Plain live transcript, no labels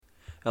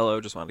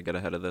Hello, just wanted to get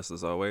ahead of this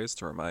as always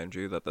to remind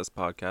you that this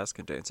podcast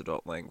contains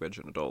adult language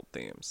and adult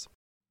themes.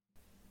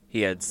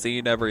 He had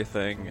seen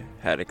everything,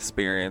 had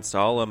experienced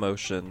all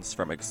emotions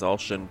from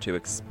exultation to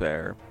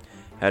despair,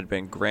 had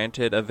been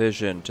granted a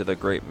vision to the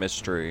great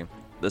mystery,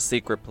 the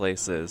secret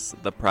places,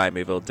 the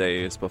primeval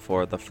days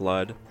before the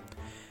flood.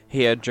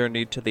 He had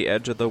journeyed to the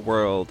edge of the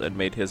world and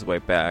made his way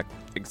back,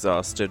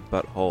 exhausted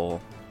but whole.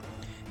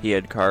 He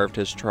had carved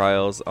his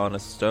trials on a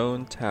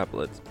stone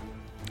tablet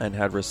and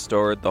had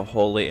restored the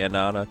holy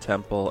Inanna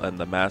temple and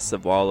the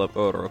massive wall of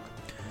Uruk,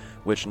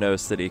 which no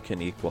city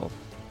can equal.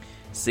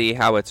 See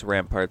how its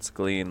ramparts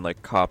gleam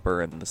like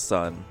copper in the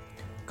sun.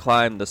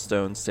 Climb the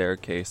stone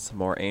staircase,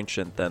 more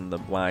ancient than the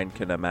mind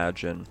can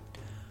imagine.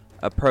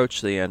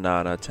 Approach the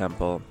Inanna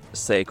temple,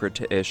 sacred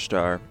to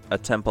Ishtar, a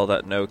temple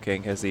that no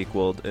king has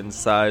equaled in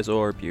size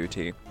or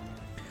beauty.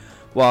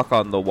 Walk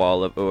on the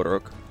wall of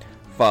Uruk,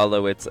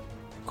 follow its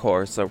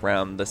course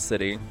around the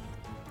city.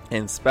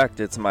 Inspect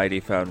its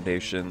mighty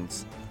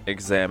foundations,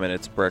 examine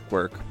its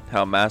brickwork,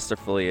 how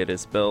masterfully it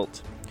is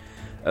built.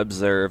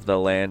 Observe the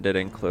land it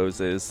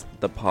encloses,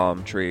 the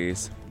palm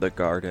trees, the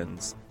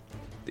gardens,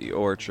 the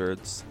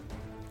orchards,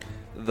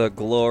 the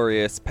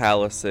glorious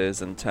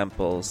palaces and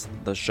temples,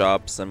 the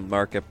shops and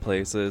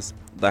marketplaces,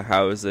 the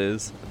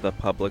houses, the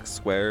public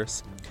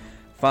squares.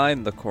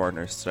 Find the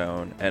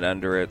cornerstone, and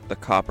under it the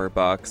copper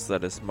box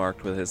that is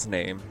marked with his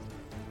name.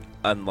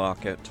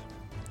 Unlock it.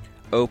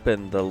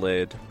 Open the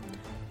lid.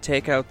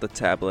 Take out the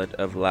tablet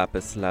of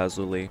lapis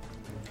lazuli.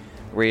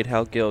 Read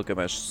how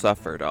Gilgamesh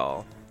suffered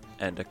all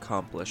and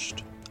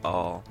accomplished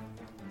all.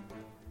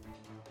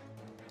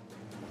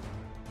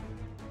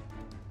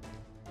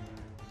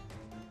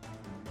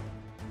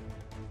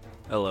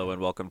 Hello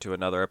and welcome to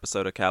another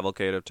episode of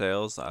Cavalcade of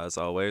Tales. As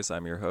always,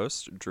 I'm your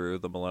host, Drew,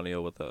 the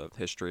millennial with a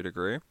history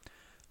degree.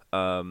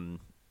 A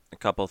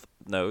couple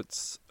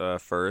notes.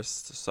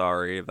 First,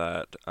 sorry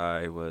that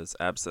I was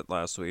absent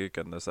last week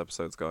and this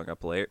episode's going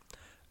up late.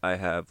 I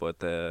have what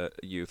the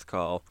youth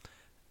call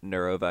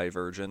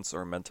neurodivergence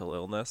or mental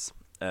illness,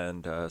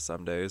 and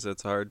some days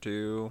it's hard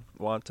to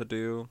want to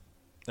do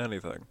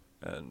anything.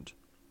 And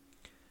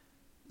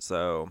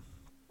so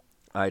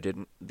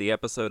the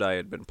episode I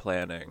had been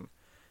planning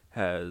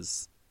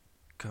has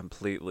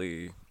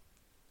completely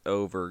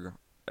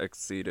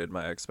exceeded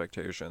my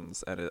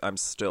expectations, and I'm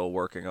still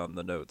working on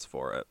the notes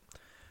for it.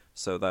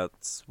 So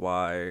that's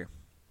why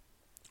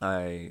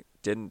I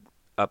didn't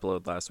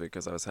upload last week,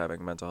 because I was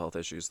having mental health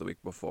issues the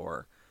week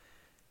before,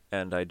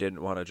 and I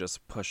didn't want to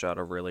just push out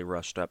a really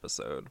rushed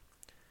episode.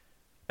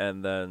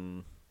 And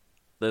then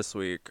this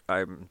week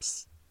I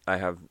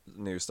have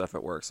new stuff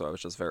at work, so I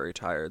was just very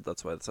tired.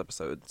 That's why this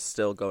episode's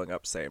still going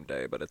up same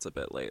day, but it's a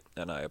bit late,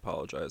 and I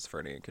apologize for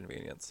any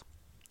inconvenience.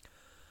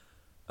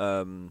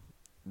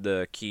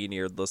 The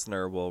keen-eared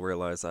listener will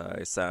realize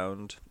I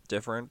sound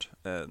different,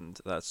 and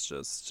that's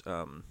just,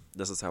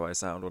 this is how I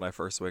sound when I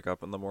first wake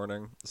up in the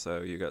morning,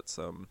 so you get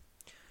some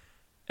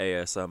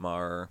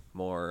ASMR,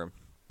 more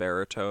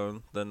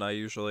baritone than I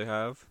usually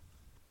have.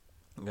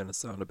 I'm gonna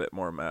sound a bit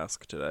more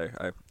masked today.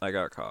 I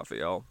got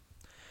coffee.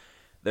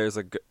 There's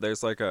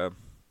like a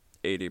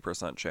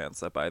 80% chance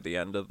that by the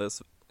end of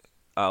this,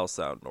 I'll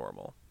sound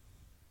normal.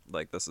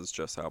 Like, this is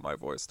just how my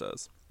voice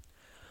does.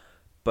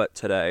 But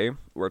today,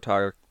 we're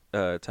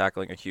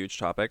tackling a huge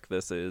topic.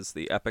 This is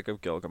the Epic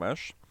of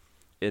Gilgamesh.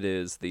 It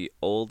is the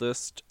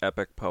oldest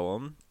epic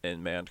poem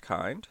in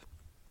mankind.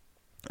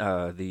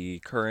 The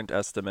current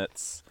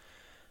estimates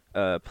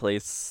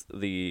place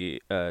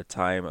the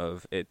time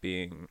of it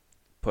being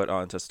put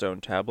onto stone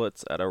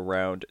tablets at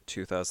around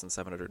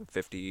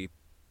 2750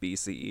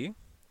 BCE,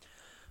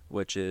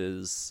 which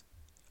is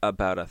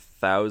about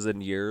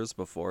 1,000 years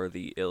before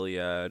the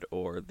Iliad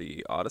or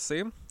the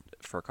Odyssey,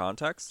 for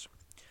context.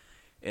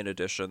 In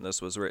addition,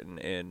 this was written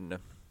in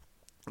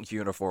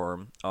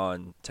cuneiform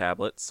on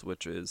tablets,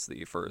 which is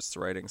the first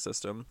writing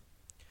system.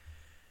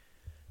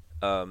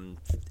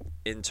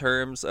 In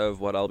terms of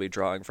what I'll be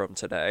drawing from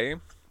today,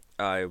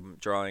 I'm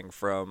drawing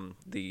from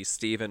the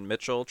Stephen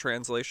Mitchell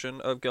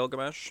translation of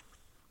Gilgamesh,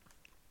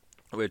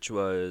 which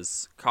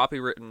was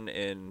copywritten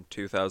in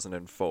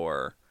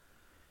 2004,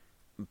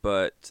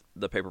 but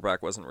the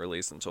paperback wasn't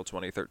released until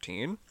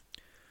 2013.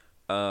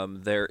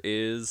 There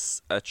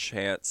is a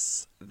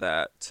chance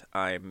that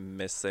I'm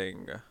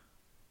missing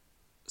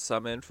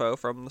some info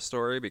from the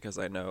story, because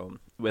I know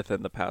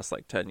within the past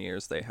 10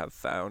 years they have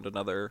found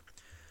another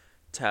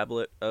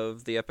tablet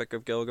of the Epic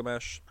of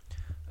Gilgamesh.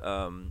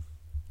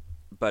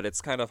 But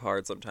it's kind of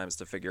hard sometimes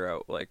to figure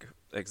out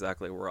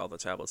exactly where all the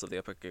tablets of the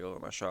Epic of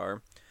Gilgamesh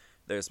are.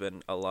 There's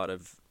been a lot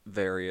of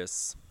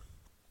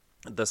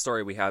the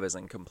story we have is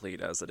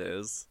incomplete as it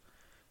is,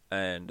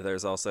 and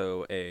there's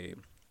also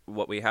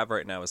what we have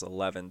right now is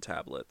 11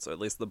 tablets, or at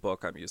least the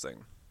book I'm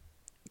using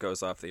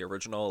goes off the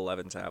original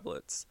 11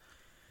 tablets.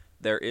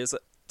 There is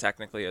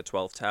technically a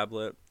 12th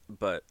tablet,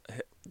 but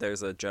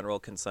there's a general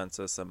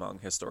consensus among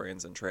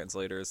historians and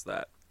translators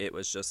that it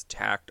was just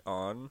tacked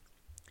on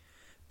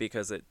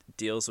because it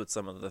deals with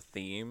some of the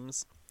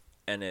themes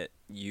and it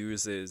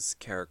uses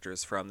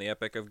characters from the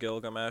Epic of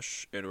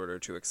Gilgamesh in order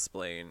to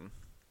explain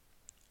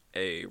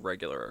a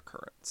regular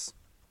occurrence.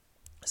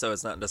 So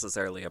it's not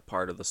necessarily a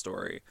part of the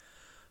story,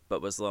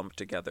 but was lumped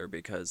together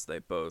because they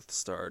both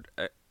starred,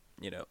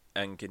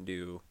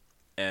 Enkidu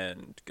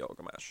and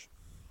Gilgamesh.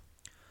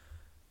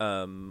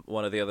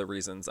 One of the other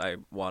reasons I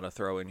want to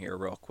throw in here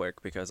real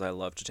quick, because I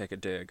love to take a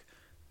dig,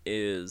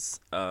 is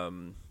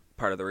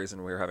part of the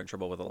reason we were having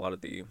trouble with a lot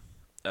of the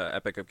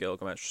Epic of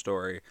Gilgamesh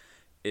story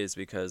is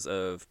because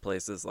of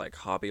places like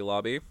Hobby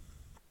Lobby,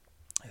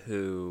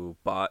 who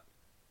bought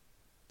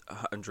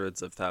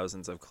hundreds of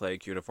thousands of clay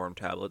cuneiform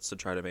tablets to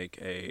try to make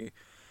a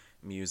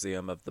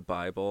museum of the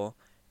Bible.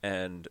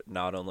 And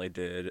not only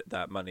did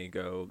that money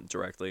go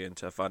directly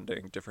into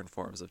funding different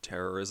forms of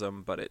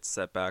terrorism, but it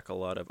set back a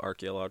lot of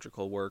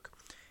archaeological work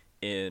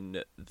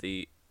in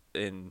the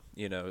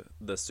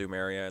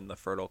Sumeria and the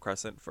Fertile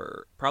Crescent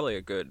for probably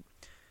a good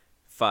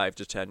 5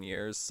 to 10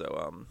 years.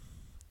 So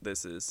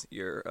this is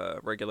your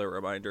regular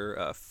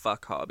reminder.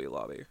 Fuck Hobby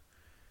Lobby.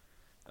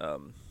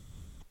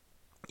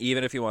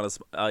 Even if you want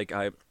to,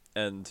 I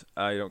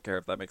don't care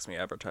if that makes me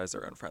advertiser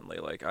unfriendly.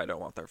 Like, I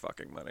don't want their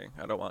fucking money.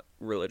 I don't want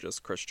religious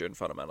Christian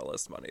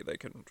fundamentalist money. They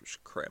can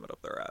just cram it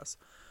up their ass.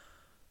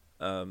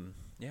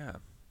 Yeah.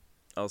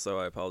 Also,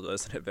 I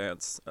apologize in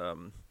advance.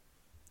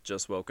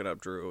 Just Woken Up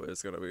Drew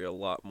is going to be a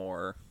lot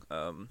more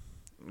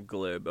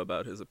glib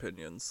about his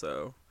opinions.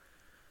 So,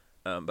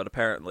 but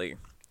apparently,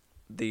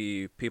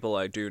 the people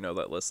I do know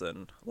that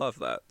listen love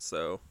that.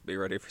 So be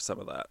ready for some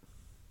of that.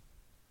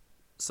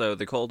 So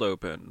the cold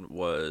open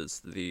was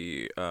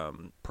the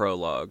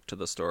prologue to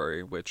the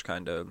story, which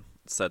kind of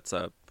sets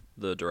up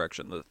the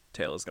direction the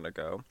tale is going to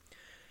go.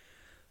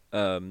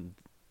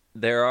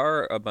 There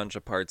are a bunch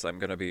of parts I'm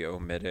going to be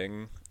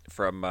omitting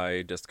from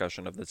my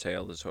discussion of the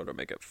tale to sort of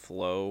make it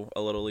flow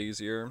a little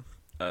easier.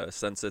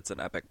 Since it's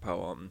an epic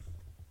poem,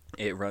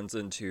 it runs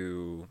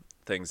into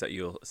things that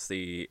you'll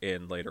see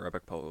in later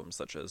epic poems,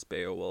 such as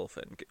Beowulf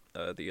and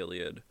the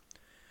Iliad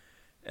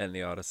and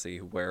the Odyssey,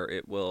 where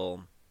it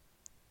will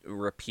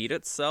repeat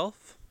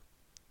itself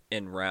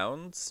in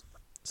rounds.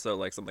 So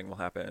like something will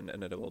happen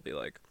and it will be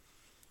like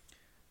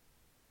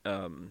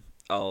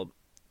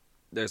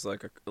there's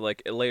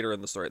like later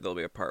in the story there'll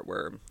be a part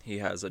where he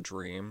has a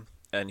dream,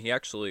 and he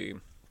actually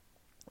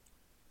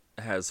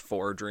has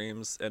 4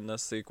 dreams in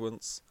this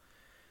sequence.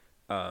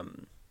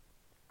 And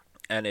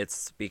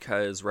it's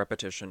because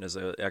repetition is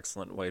an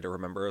excellent way to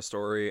remember a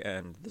story,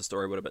 and the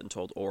story would have been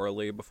told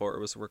orally before it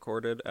was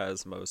recorded,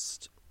 as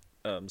most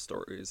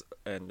stories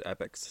and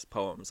epics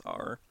poems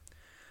are.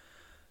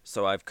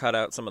 So I've cut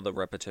out some of the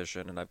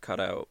repetition, and I've cut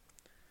out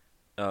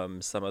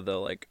some of the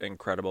like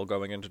incredible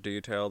going into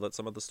detail that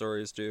some of the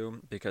stories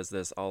do, because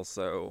this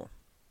also,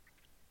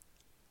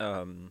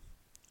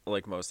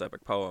 like most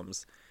epic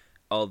poems,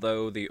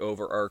 although the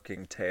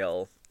overarching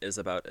tale is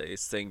about a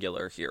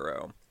singular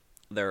hero,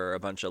 there are a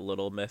bunch of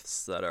little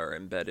myths that are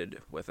embedded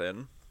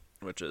within,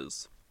 which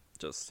is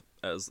just,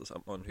 as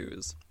someone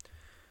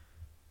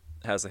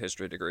has a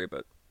history degree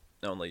but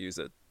only use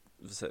it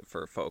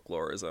for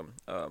folklorism,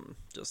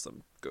 just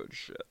some good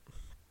shit.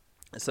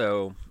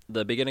 So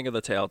the beginning of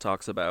the tale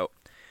talks about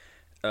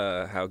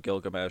how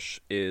Gilgamesh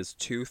is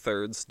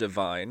 2/3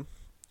 divine,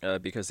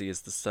 because he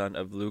is the son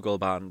of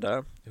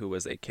Lugalbanda, who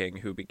was a king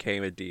who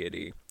became a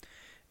deity,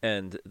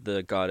 and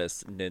the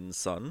goddess Nin's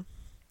son.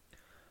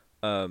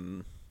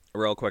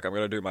 Real quick, I'm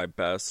going to do my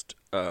best.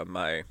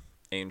 My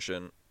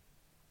ancient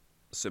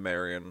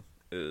Sumerian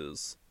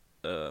is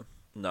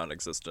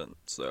non-existent,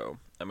 so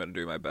I'm going to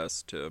do my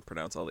best to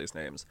pronounce all these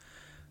names.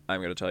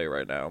 I'm going to tell you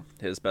right now,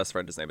 his best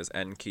friend, his name is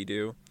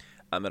Enkidu.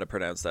 I'm going to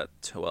pronounce that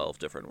 12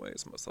 different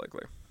ways, most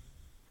likely.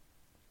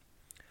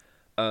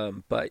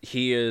 But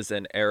he is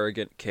an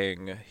arrogant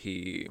king.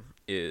 He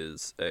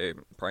is,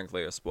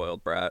 frankly, a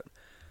spoiled brat.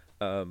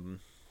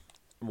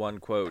 One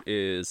quote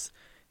is,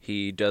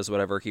 he does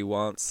whatever he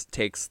wants,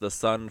 takes the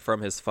son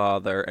from his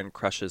father and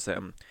crushes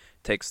him,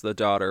 takes the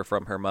daughter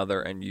from her mother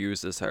and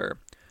uses her.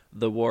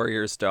 The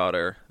warrior's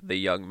daughter, the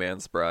young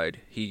man's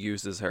bride, he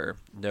uses her.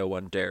 No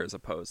one dares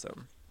oppose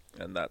him.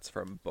 And that's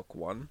from book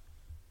 1.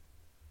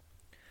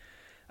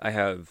 I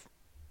have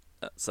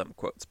some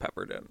quotes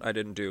peppered in. I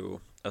didn't do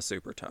a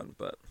super ton,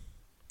 but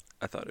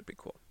I thought it'd be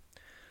cool.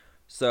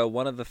 So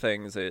one of the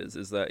things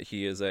is that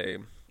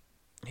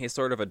he's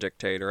sort of a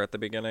dictator at the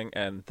beginning,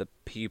 and the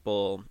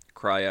people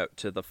cry out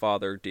to the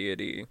father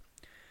deity,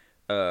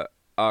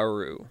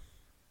 Anu.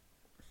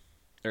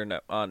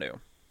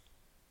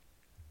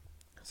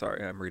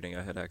 Sorry, I'm reading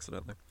ahead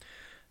accidentally.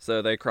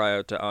 So they cry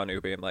out to Anu,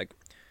 being like,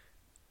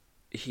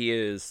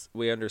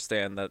 we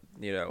understand that,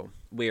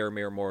 we are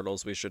mere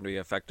mortals, we shouldn't be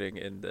affecting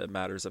in the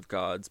matters of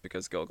gods,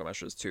 because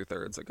Gilgamesh is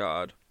 2/3 a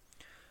god.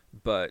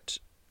 But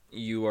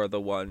you are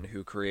the one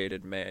who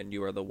created man,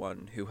 you are the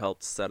one who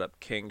helped set up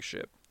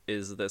kingship.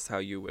 Is this how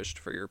you wished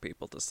for your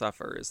people to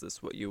suffer? Is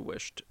this what you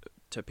wished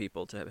to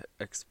people to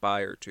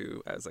aspire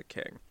to as a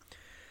king?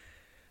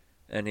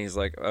 And he's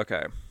like,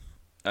 okay,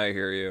 I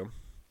hear you.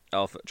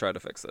 I'll try to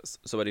fix this.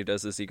 So what he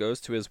does is he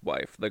goes to his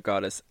wife, the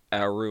goddess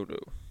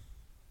Arunu,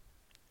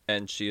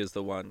 and she is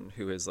the one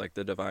who is like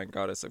the divine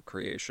goddess of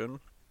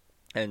creation,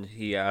 and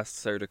he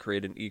asks her to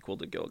create an equal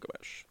to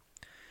Gilgamesh.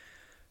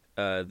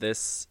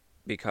 This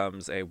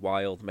becomes a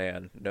wild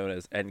man known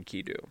as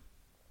Enkidu.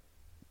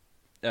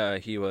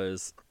 He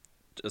was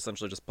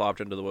essentially just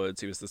plopped into the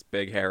woods. He was this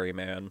big, hairy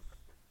man.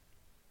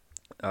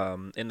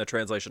 In the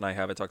translation I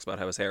have, it talks about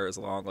how his hair is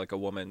long like a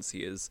woman's. He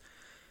is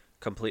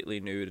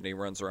completely nude, and he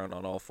runs around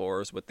on all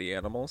fours with the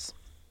animals.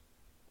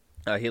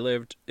 He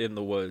lived in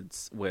the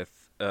woods with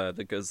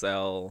the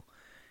gazelle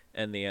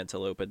and the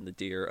antelope and the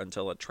deer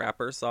until a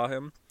trapper saw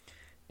him,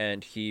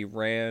 and he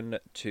ran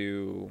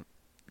to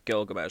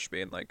Gilgamesh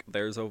being like,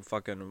 there's a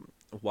fucking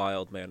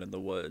wild man in the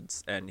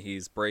woods, and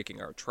he's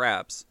breaking our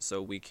traps,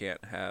 so we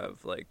can't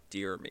have, like,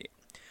 deer meat.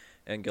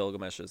 And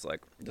Gilgamesh is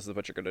like, this is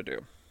what you're gonna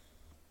do.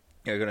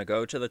 You're gonna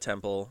go to the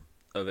temple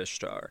of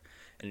Ishtar,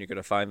 and you're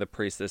gonna find the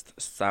priestess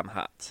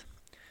Samhat.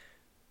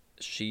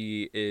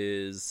 She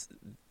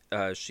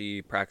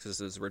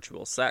practices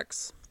ritual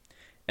sex,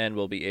 and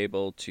will be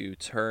able to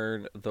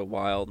turn the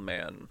wild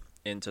man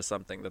into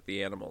something that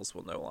the animals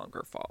will no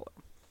longer follow.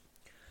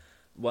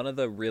 One of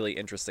the really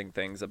interesting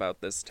things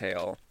about this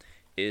tale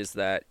is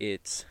that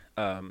it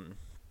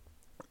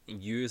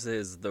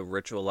uses the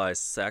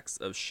ritualized sex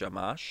of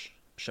Shamash.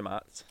 No,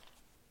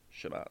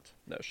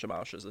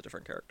 Shamash is a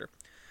different character.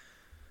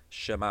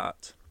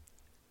 Shamat,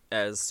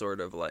 as sort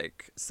of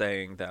like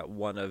saying that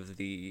one of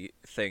the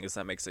things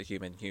that makes a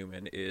human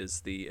human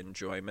is the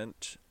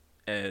enjoyment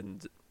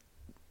and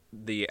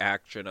the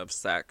action of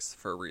sex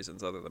for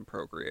reasons other than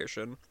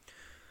procreation,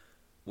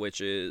 which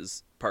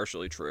is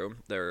partially true.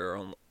 There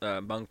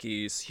are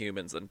monkeys,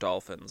 humans, and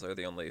dolphins are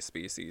the only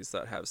species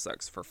that have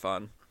sex for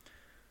fun.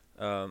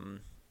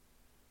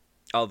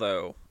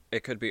 Although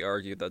it could be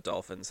argued that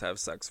dolphins have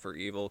sex for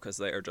evil because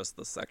they are just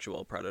the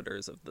sexual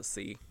predators of the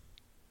sea.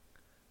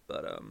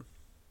 But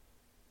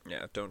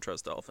yeah, don't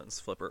trust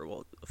dolphins.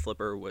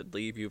 Flipper would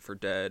leave you for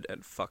dead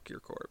and fuck your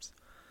corpse.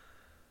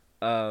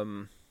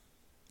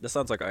 This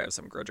sounds like I have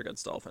some grudge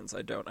against dolphins.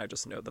 I don't. I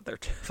just know that they're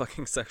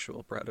fucking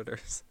sexual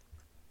predators.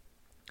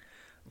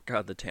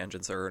 God, the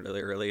tangents are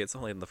really early. It's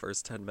only in the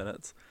first 10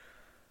 minutes.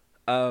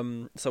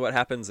 So what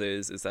happens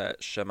is that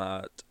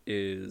Shamat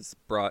is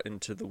brought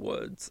into the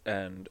woods,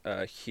 and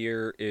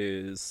here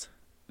is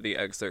the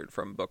excerpt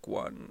from book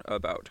 1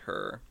 about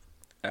her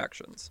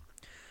actions.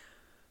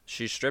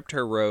 She stripped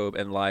her robe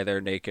and lay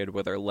there naked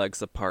with her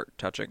legs apart,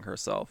 touching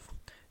herself.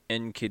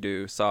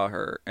 Enkidu saw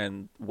her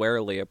and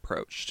warily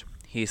approached.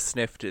 He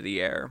sniffed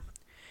the air.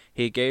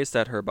 He gazed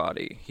at her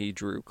body. He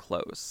drew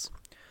close.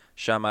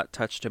 Shamat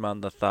touched him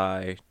on the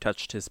thigh,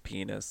 touched his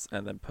penis,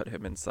 and then put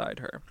him inside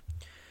her.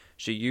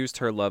 She used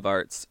her love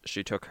arts.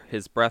 She took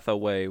his breath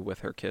away with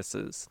her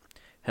kisses,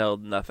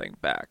 held nothing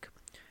back,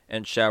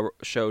 and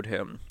showed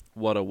him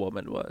what a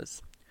woman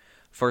was.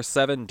 For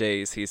 7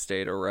 days he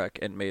stayed erect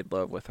and made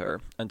love with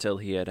her, until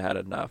he had had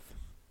enough.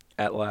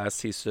 At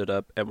last he stood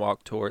up and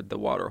walked toward the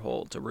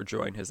waterhole to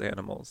rejoin his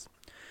animals.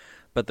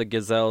 But the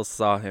gazelles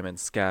saw him and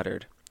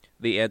scattered.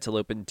 The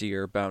antelope and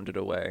deer bounded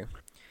away.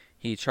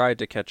 He tried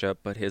to catch up,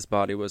 but his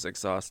body was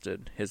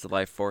exhausted. His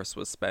life force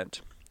was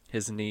spent.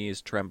 His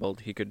knees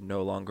trembled. He could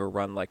no longer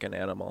run like an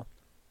animal,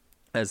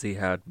 as he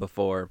had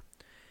before.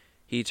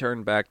 He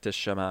turned back to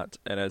Shamat,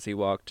 and as he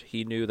walked,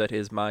 he knew that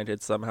his mind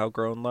had somehow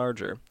grown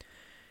larger.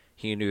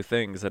 He knew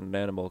things that an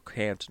animal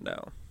can't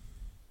know.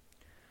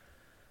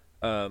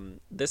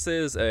 This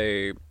is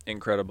a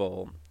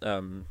incredible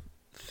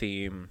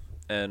theme,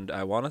 and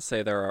I want to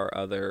say there are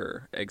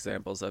other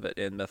examples of it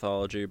in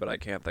mythology, but I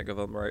can't think of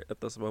them right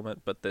at this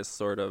moment. But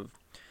this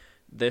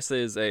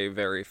is a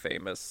very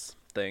famous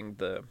thing,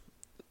 the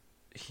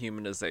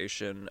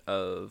humanization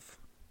of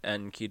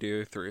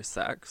Enkidu through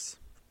sex.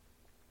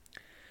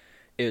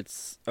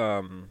 As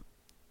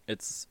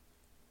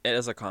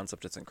a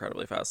concept, it's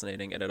incredibly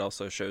fascinating, and it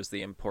also shows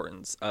the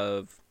importance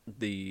of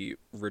the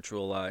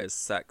ritualized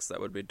sex that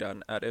would be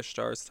done at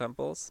Ishtar's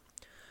temples.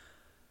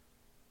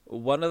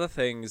 One of the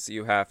things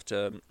you have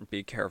to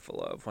be careful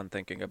of when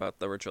thinking about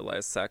the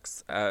ritualized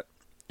sex at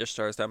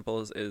Ishtar's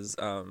temples is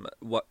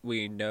what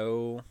we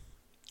know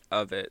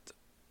of it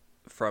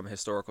from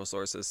historical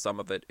sources. Some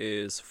of it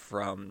is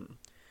from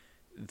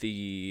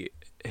the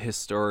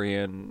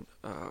historian,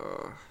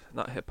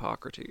 not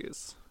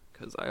Hippocrates,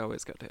 because I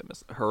always got to him.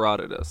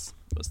 Herodotus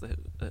was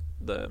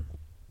the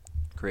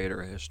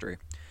creator of history.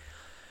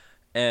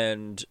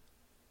 And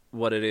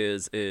what it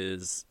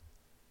is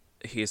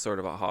he's sort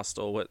of a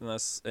hostile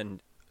witness,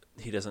 and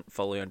he doesn't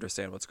fully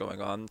understand what's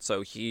going on.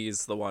 So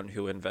he's the one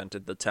who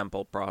invented the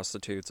temple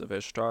prostitutes of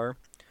Ishtar.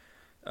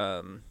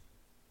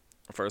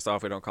 First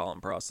off, we don't call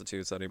them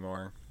prostitutes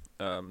anymore.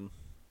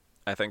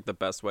 I think the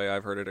best way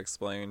I've heard it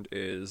explained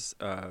is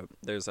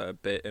there's a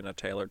bit in a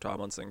Taylor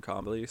Tomlinson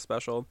comedy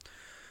special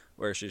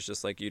where she's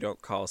just like, you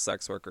don't call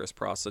sex workers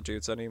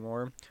prostitutes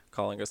anymore.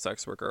 Calling a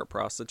sex worker a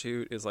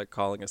prostitute is like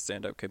calling a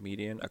stand-up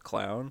comedian a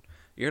clown.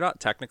 You're not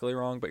technically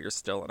wrong, but you're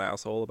still an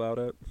asshole about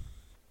it.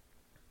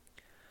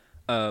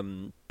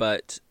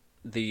 But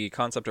the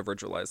concept of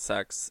ritualized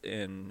sex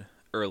in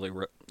early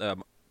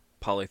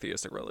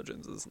polytheistic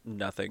religions is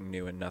nothing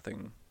new and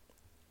nothing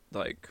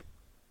like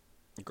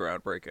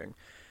groundbreaking.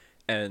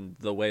 And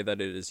the way that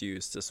it is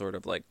used to sort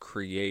of like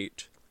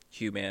create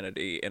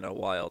humanity in a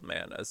wild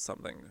man is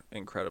something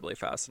incredibly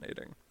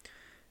fascinating.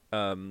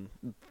 Um,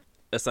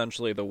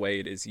 Essentially, the way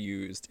it is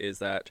used is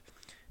that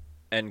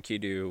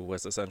Enkidu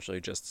was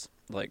essentially just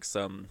like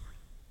some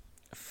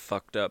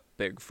fucked up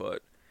Bigfoot,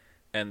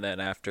 and then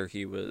after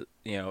he was,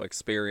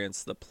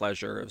 experienced the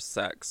pleasure of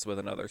sex with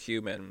another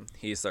human,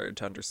 he started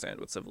to understand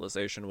what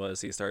civilization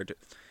was. He started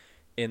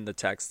in the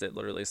text, it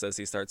literally says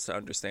he starts to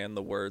understand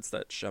the words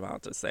that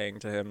Shamat is saying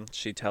to him.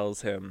 She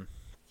tells him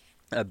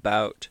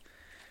about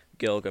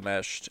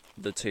Gilgamesh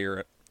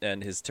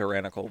and his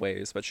tyrannical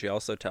ways, but she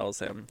also tells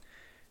him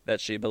that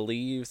she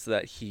believes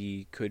that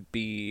he could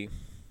be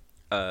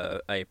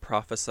a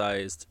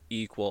prophesized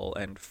equal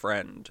and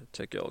friend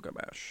to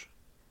Gilgamesh.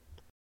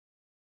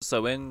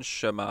 So in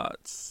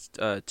Shamat's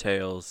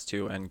tales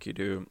to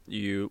Enkidu,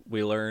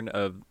 we learn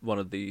of one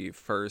of the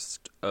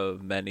first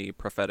of many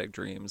prophetic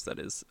dreams that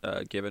is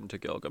given to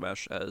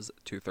Gilgamesh as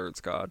two-thirds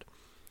god.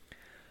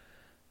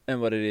 And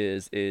what it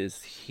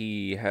is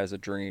he has a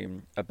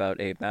dream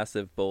about a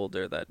massive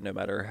boulder that no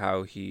matter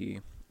how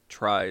he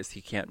tries,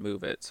 he can't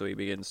move it. So he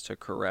begins to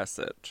caress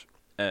it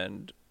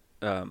and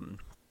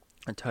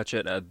touch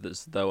it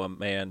as though a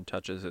man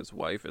touches his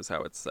wife, is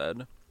how it's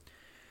said.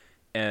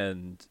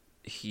 And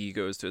he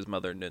goes to his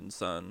mother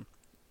Ninsun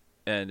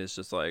and is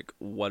just like,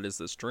 what does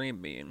this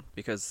dream mean?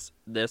 Because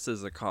this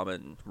is a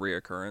common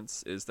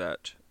reoccurrence, is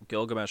that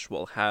Gilgamesh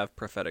will have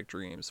prophetic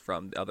dreams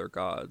from the other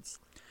gods,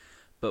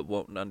 but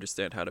won't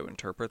understand how to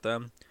interpret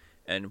them,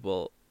 and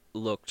will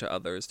look to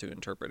others to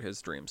interpret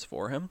his dreams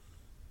for him.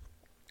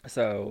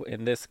 So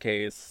in this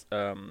case,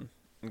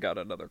 got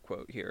another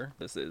quote here.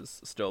 This is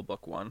still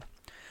book 1.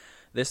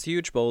 This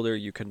huge boulder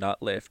you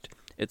cannot lift.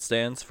 It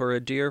stands for a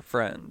dear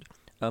friend,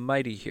 a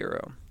mighty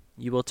hero.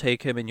 You will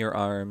take him in your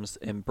arms,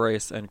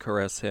 embrace and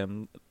caress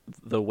him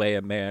the way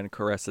a man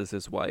caresses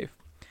his wife.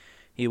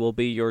 He will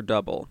be your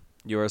double,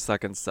 your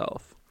second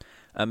self,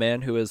 a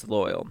man who is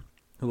loyal,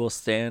 who will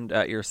stand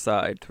at your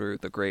side through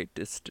the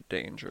greatest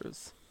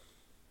dangers.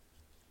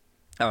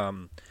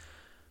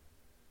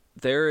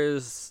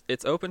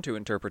 It's open to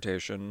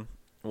interpretation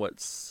what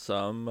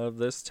some of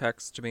this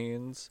text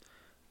means.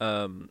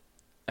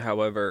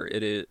 However,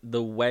 it is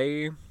the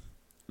way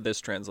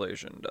this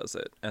translation does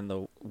it, and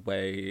the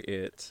way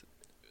it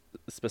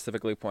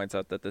specifically points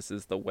out that this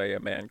is the way a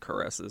man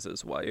caresses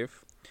his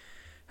wife,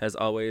 has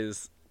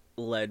always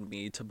led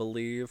me to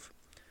believe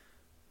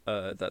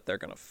that they're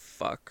gonna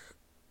fuck,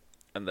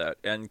 and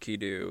that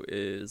Enkidu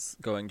is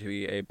going to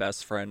be a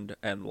best friend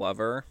and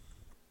lover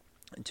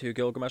to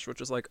Gilgamesh, which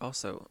is like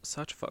also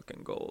such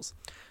fucking goals.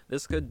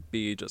 This could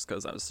be just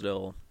because I'm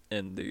still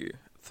in the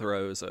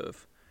throes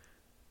of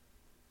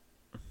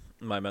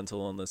my mental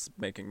illness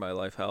making my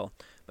life hell,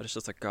 but it's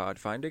just like, God,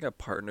 finding a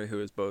partner who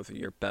is both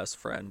your best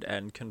friend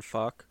and can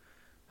fuck,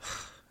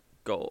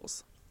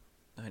 goals.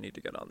 I need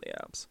to get on the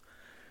apps.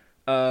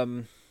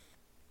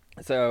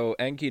 So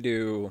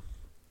Enkidu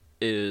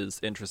is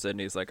interested, and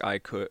he's like,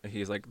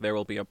 there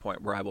will be a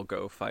point where I will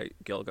go fight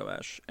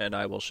Gilgamesh, and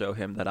I will show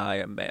him that I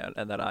am man,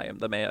 and that I am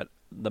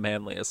the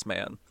manliest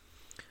man,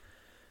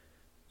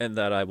 and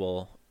that I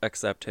will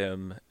accept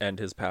him and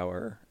his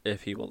power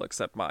if he will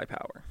accept my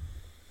power.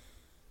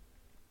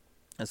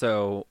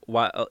 So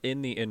while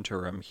in the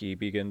interim, he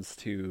begins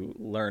to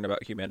learn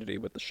about humanity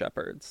with the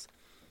shepherds.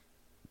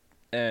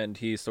 And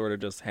he sort of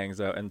just hangs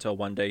out until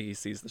one day he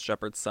sees the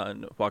shepherd's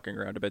son walking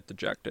around a bit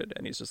dejected.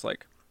 And he's just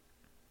like,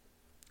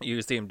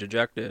 you seem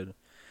dejected,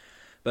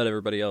 but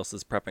everybody else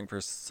is prepping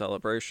for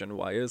celebration.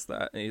 Why is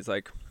that? And he's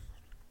like,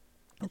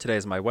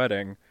 today's my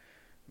wedding.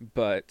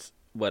 But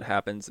what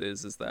happens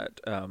is that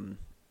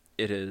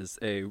it is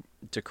a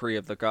decree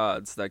of the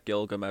gods that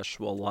Gilgamesh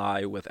will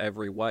lie with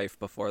every wife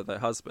before the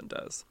husband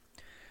does.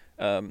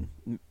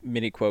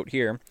 Mini quote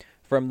here.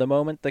 From the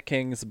moment the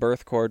king's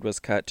birth cord was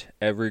cut,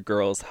 every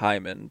girl's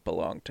hymen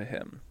belonged to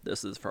him.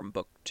 This is from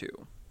book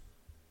 2.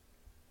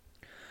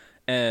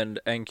 And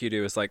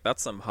Enkidu is like,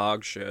 that's some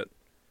hog shit.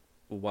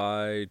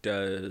 Why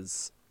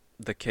does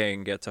the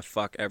king get to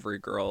fuck every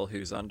girl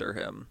who's under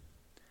him?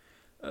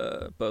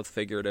 Both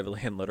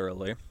figuratively and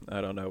literally.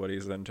 I don't know what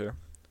he's into.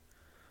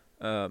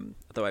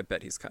 Though I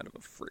bet he's kind of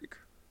a freak.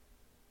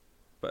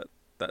 But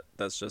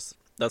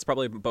that's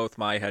probably both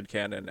my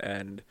headcanon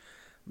and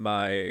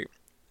my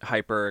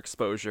hyper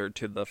exposure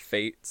to the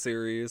Fate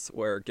series,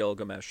 where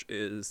Gilgamesh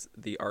is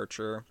the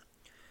archer.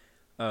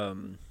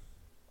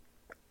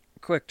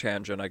 Quick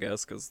tangent, I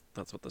guess, because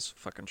that's what this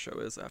fucking show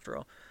is, after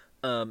all.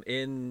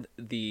 In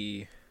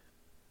the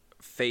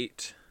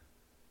Fate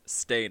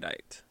Stay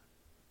Night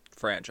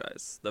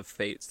franchise, the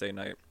Fate Stay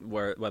Night,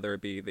 whether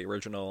it be the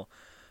original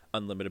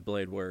Unlimited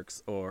Blade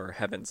Works or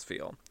Heaven's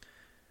Feel,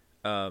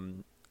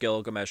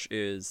 Gilgamesh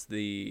is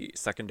the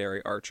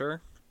secondary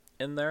archer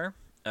in there.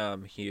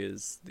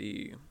 He's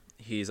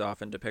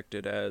often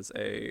depicted as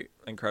a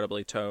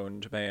incredibly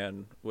toned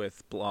man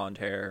with blonde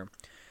hair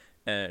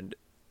and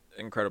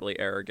incredibly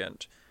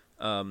arrogant.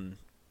 An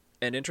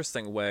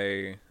interesting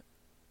way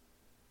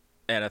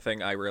and a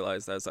thing I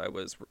realized as I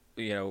was,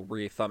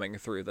 re-thumbing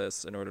through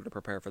this in order to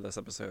prepare for this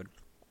episode,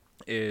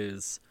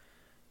 is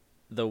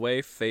the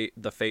way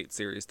the Fate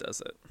series does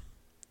it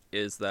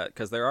is that,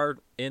 because there are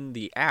in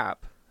the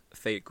app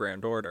Fate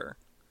Grand Order.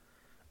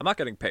 I'm not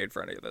getting paid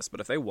for any of this, but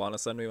if they want to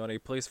send me money,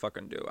 please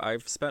fucking do.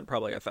 I've spent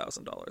probably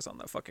 $1,000 on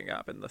that fucking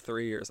app in the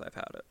 3 years I've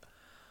had it.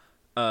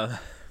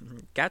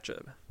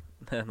 Gotcha.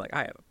 I'm like,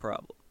 I have a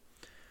problem.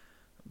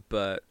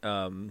 But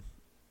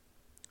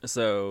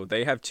so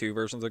they have two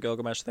versions of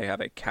Gilgamesh. They have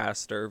a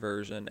caster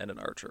version and an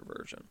archer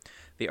version.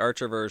 The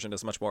archer version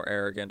is much more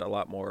arrogant, a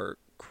lot more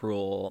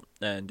cruel,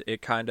 and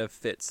it kind of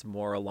fits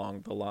more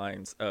along the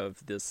lines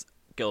of this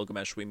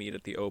Gilgamesh we meet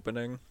at the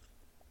opening.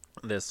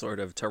 This sort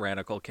of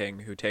tyrannical king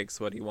who takes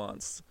what he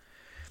wants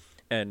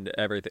and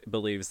everything,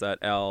 believes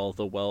that all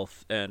the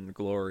wealth and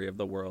glory of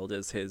the world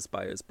is his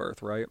by his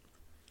birthright.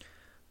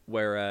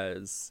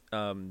 Whereas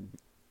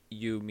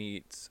you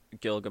meet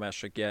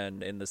Gilgamesh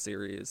again in the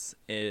series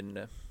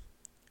to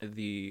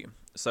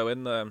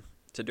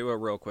do a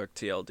real quick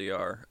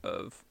TLDR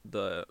of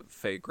the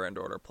Fate Grand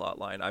Order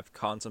plotline, I've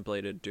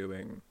contemplated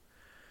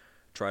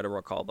try to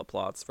recall the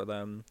plots for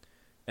them,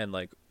 and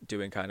like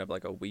doing kind of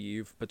like a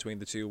weave between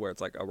the two where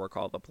it's like a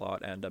recall the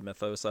plot and a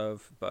mythos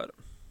of, but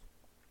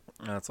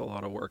that's a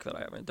lot of work that I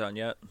haven't done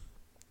yet.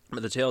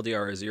 But the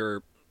TLDR is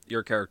your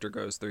character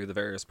goes through the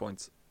various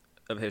points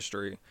of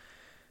history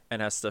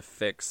and has to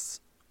fix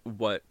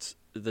what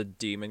the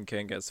Demon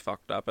King has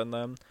fucked up in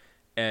them,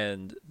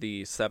 and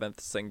the seventh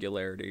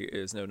singularity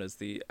is known as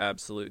the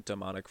Absolute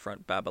Demonic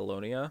Front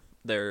Babylonia.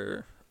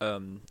 There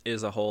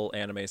is a whole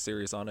anime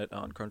series on it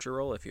on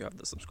Crunchyroll if you have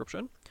the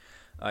subscription.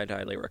 I'd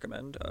highly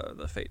recommend.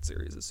 The Fate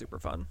series is super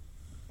fun.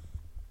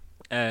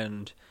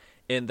 And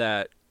in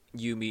that,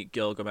 you meet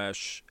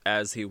Gilgamesh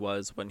as he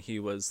was when he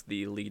was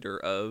the leader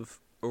of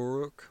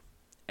Uruk,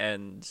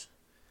 and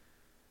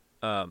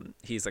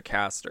he's a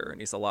caster,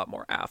 and he's a lot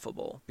more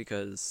affable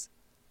because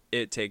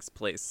it takes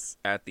place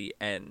at the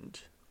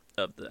end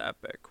of the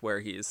epic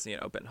where he's,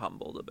 been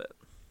humbled a bit.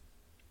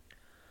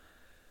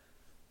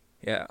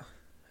 Yeah.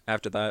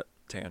 After that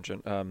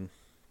tangent,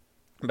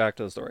 back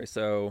to the story.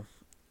 So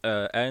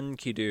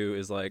Enkidu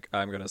is like,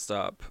 I'm gonna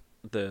stop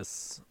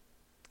this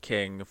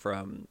king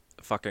from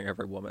fucking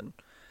every woman.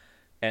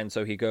 And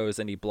so he goes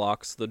and he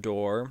blocks the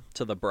door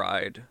to the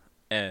bride,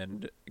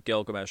 and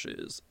Gilgamesh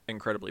is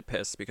incredibly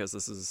pissed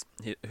because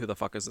who the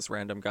fuck is this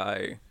random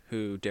guy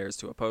who dares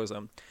to oppose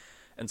him?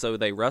 And so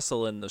they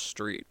wrestle in the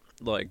street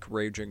like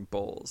raging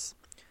bulls.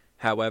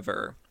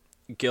 However,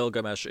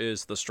 Gilgamesh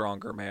is the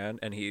stronger man,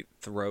 and he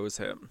throws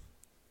him,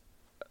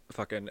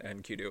 fucking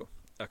Enkidu,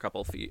 a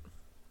couple feet.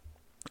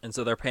 And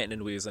so they're panting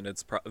and wheezing.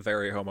 It's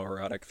very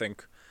homoerotic.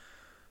 Think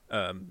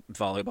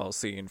volleyball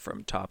scene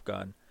from Top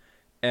Gun.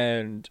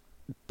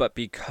 But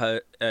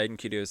because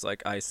Enkidu is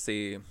like, I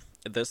see,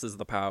 this is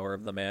the power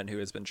of the man who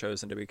has been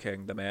chosen to be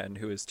king, the man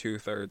who is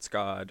 2/3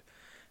 God.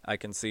 I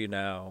can see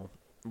now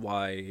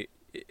why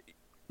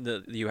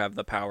you have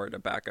the power to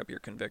back up your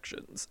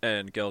convictions.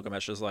 And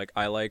Gilgamesh is like,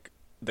 I like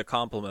the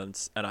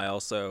compliments, and I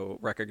also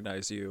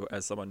recognize you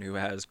as someone who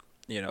has,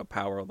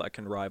 power that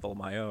can rival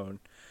my own.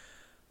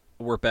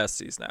 We're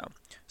besties now.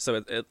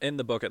 So in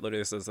the book, it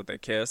literally says that they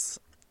kiss,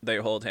 they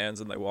hold hands,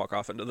 and they walk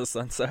off into the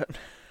sunset.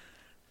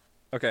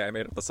 Okay, I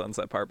made up the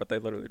sunset part, but they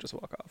literally just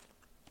walk off.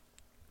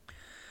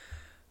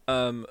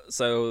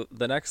 So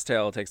the next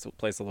tale takes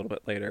place a little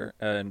bit later,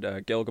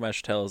 and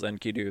Gilgamesh tells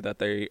Enkidu that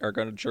they are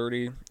going to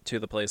journey to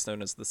the place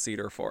known as the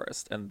Cedar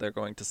Forest, and they're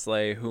going to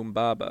slay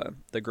Humbaba,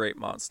 the great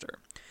monster,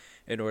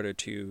 in order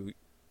to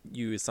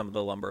use some of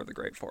the lumber of the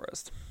great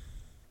forest.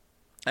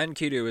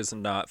 Enkidu is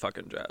not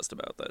fucking jazzed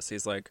about this.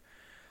 He's like,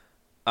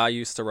 I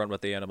used to run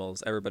with the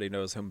animals. Everybody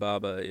knows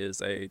Humbaba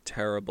is a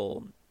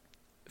terrible,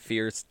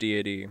 fierce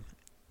deity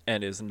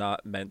and is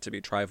not meant to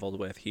be trifled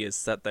with. He is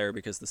set there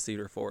because the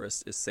Cedar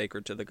Forest is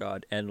sacred to the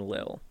god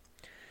Enlil,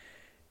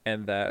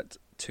 and that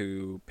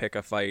to pick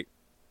a fight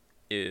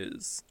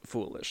is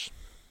foolish.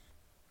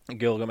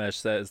 Gilgamesh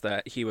says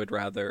that he would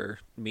rather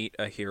meet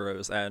a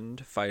hero's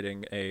end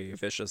fighting a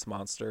vicious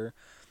monster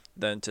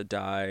than to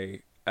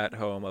die at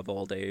home of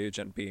old age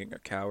and being a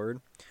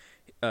coward.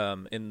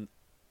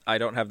 I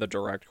don't have the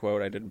direct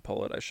quote, I didn't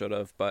pull it, I should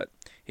have, but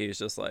he's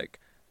just like,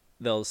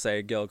 they'll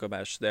say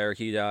Gilgamesh, there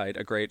he died,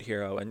 a great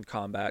hero in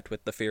combat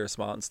with the fierce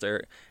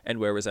monster, and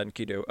where was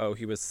Enkidu? Oh,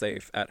 he was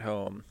safe at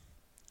home,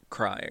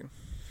 crying.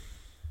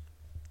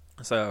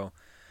 So,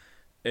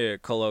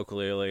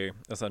 colloquially,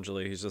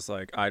 essentially, he's just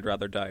like, I'd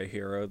rather die a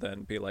hero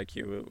than be like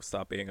you,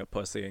 stop being a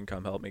pussy and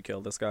come help me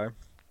kill this guy.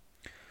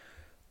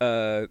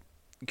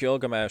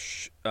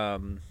 Gilgamesh,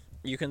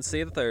 you can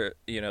see that they're,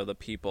 the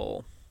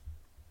people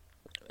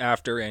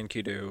after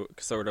Enkidu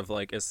sort of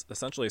like is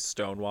essentially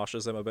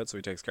stonewashes him a bit, so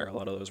he takes care of a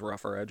lot of those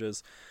rougher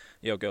edges.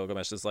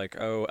 Gilgamesh is like,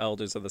 oh,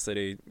 elders of the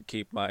city,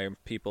 keep my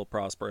people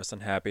prosperous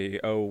and happy.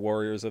 Oh,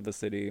 warriors of the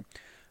city,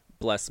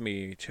 bless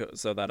me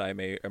so that I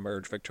may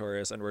emerge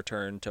victorious and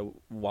return to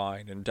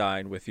wine and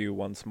dine with you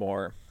once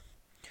more.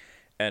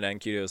 And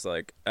Enkidu is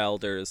like,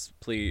 elders,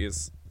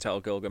 please tell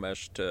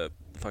Gilgamesh to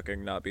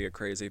fucking not be a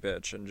crazy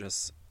bitch and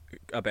just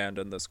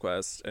abandon this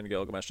quest, and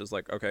Gilgamesh is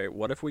like, okay,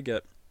 what if we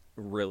get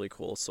really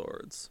cool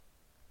swords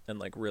and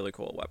like really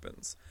cool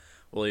weapons?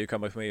 Will you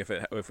come with me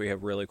if we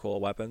have really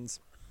cool weapons?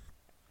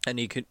 And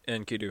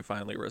Enkidu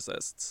finally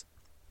resists.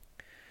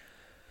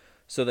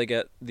 So they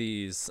get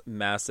these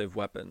massive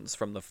weapons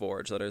from the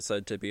forge that are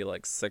said to be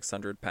like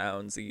 600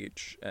 pounds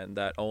each, and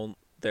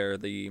they're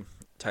the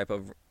type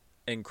of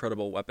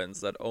incredible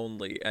weapons that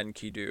only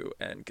Enkidu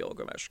and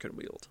Gilgamesh can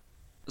wield.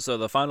 So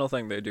the final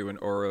thing they do in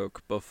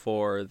Uruk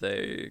before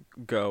they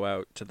go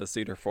out to the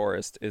cedar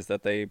forest is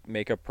that they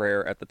make a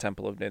prayer at the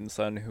temple of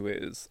Ninsun, who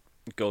is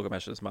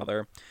Gilgamesh's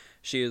mother.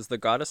 She is the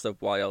goddess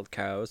of wild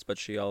cows, but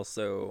she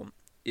also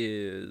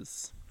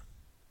is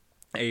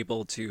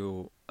able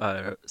to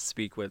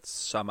speak with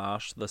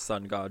Shamash, the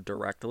sun god,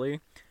 directly.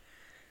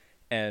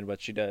 And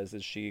what she does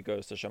is she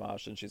goes to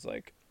Shamash and she's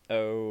like,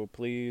 oh,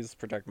 please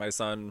protect my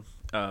son.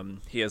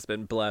 He has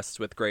been blessed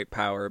with great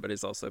power, but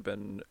he's also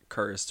been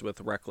cursed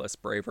with reckless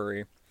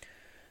bravery.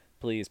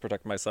 Please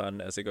protect my son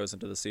as he goes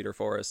into the cedar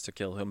forest to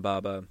kill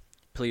Humbaba.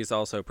 Please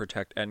also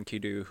protect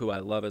Enkidu, who I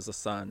love as a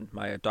son,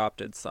 my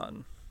adopted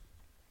son.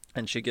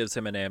 And she gives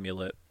him an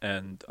amulet,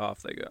 and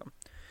off they go.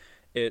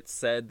 It's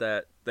said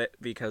that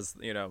because,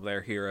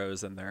 they're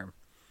heroes and they're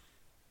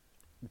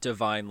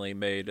divinely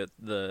made,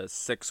 the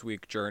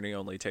 6-week journey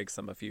only takes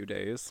them a few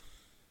days.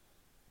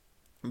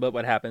 But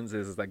what happens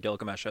is that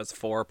Gilgamesh has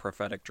 4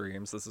 prophetic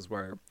dreams. This is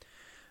where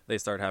they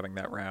start having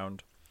that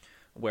round,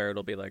 where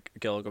it'll be like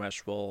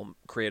Gilgamesh will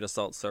create a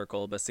salt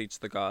circle, beseech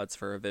the gods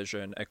for a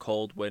vision, a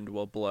cold wind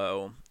will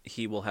blow,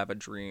 he will have a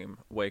dream,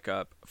 wake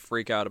up,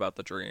 freak out about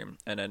the dream,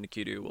 and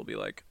Enkidu will be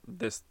like,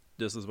 this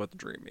is what the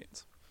dream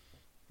means.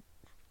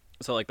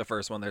 So like the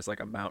first one, there's like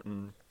a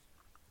mountain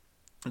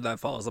that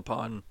falls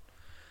upon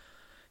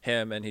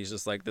him, and he's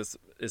just like, this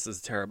is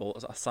a terrible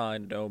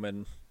sign, an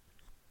omen,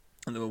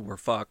 and then we're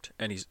fucked.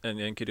 And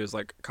Enkidu's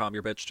like, calm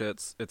your bitch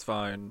tits, it's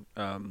fine.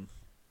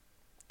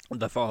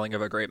 The falling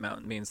of a great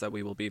mountain means that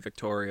we will be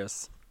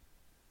victorious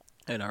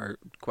in our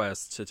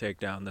quest to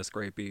take down this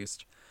great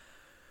beast.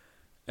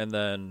 And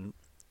then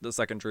the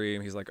second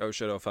dream, he's like, oh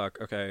shit, oh fuck,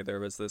 okay, there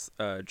was this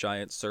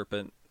giant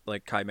serpent,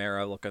 like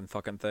chimera looking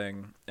fucking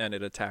thing, and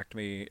it attacked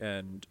me,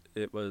 and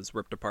it was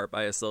ripped apart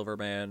by a silver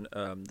man.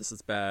 This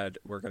is bad,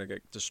 we're gonna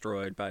get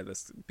destroyed by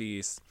this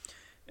beast.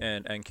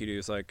 And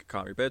Enkidu's like,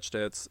 calm your bitch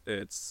tits,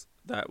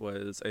 that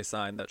was a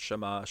sign that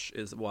Shamash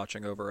is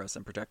watching over us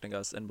and protecting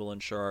us and will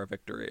ensure our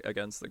victory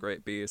against the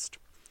great beast.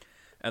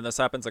 And this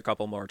happens a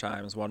couple more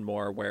times. One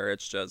more where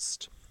it's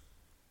just,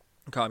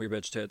 calm your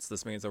bitch tits,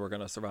 this means that we're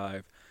going to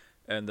survive.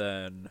 And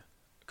then,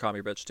 calm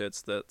your bitch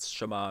tits, that's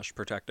Shamash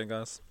protecting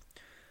us.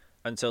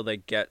 Until they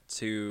get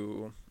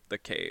to the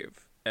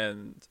cave.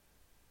 And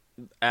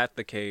at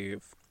the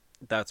cave,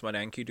 that's when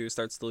Enkidu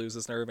starts to lose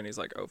his nerve, and he's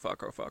like, oh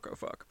fuck, oh fuck, oh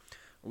fuck.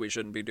 We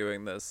shouldn't be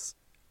doing this.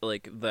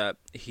 Like, that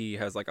he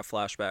has like a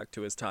flashback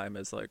to his time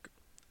as like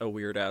a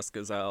weird ass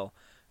gazelle,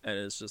 and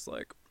it's just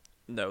like,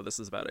 no, this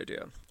is a bad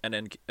idea.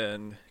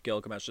 And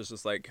Gilgamesh is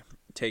just like,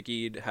 take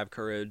heed, have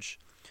courage,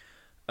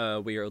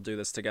 we will do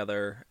this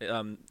together.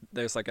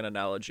 There's like an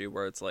analogy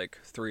where it's like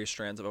 3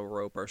 strands of a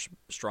rope are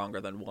stronger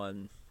than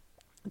one,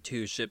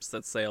 2 ships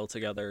that sail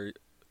together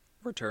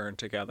return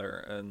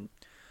together, and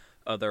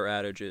other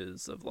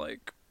adages of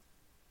like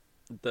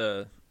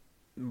their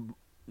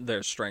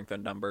strength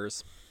in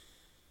numbers.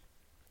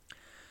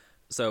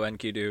 So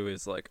Enkidu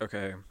is like,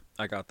 okay,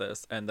 I got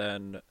this. And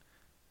then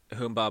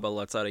Humbaba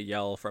lets out a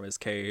yell from his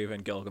cave,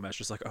 and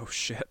Gilgamesh is like, oh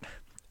shit.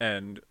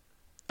 And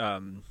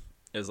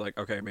is like,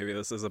 okay, maybe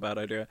this is a bad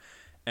idea.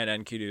 And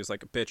Enkidu is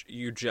like, bitch,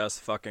 you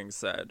just fucking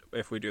said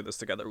if we do this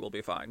together, we'll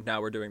be fine.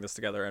 Now we're doing this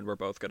together, and we're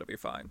both going to be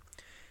fine.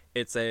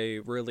 It's a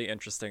really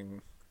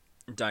interesting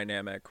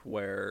dynamic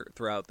where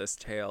throughout this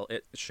tale,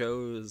 it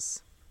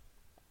shows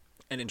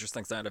an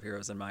interesting side of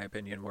heroes, in my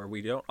opinion, where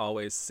we don't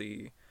always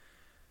see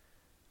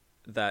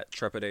that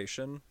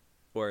trepidation,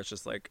 where it's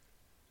just like,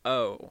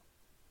 oh,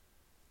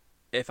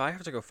 if I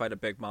have to go fight a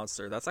big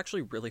monster, that's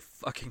actually really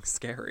fucking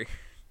scary.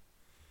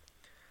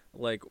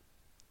 Like,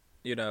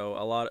 I know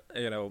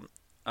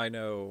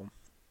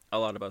a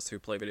lot of us who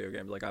play video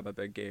games, like I'm a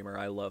big gamer,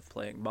 I love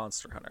playing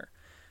Monster Hunter.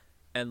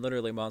 And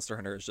literally Monster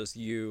Hunter is just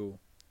you,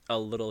 a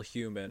little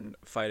human,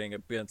 fighting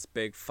against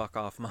big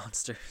fuck-off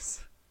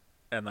monsters.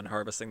 And then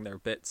harvesting their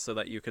bits so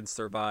that you can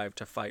survive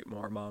to fight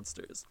more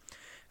monsters.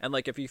 And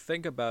like, if you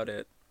think about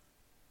it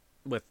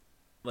with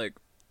like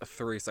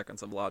 3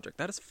 seconds of logic,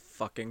 that is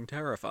fucking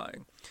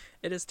terrifying.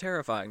 It is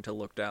terrifying to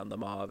look down the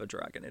maw of a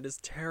dragon. It is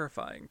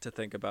terrifying to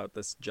think about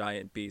this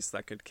giant beast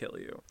that could kill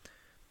you.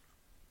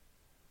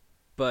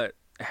 But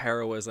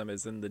heroism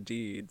is in the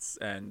deeds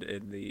and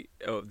in the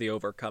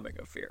overcoming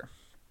of fear.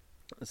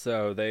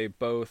 So they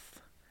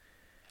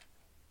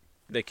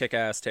kick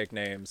ass, take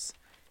names,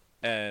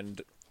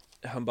 and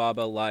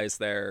Humbaba lies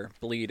there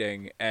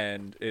bleeding,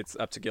 and it's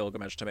up to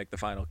Gilgamesh to make the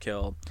final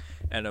kill.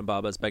 And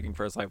Humbaba's begging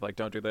for his life, like,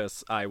 don't do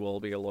this, I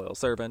will be a loyal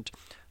servant.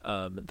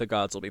 The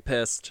gods will be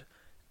pissed.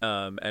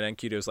 And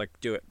Enkidu's like,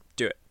 do it.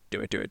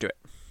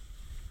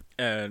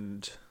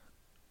 And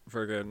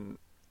friggin'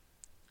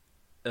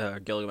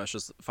 Gilgamesh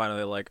is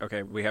finally like,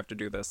 okay, we have to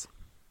do this.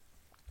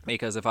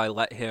 Because if I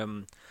let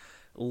him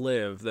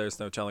live, there's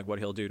no telling what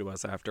he'll do to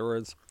us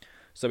afterwards.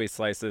 So he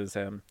slices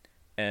him,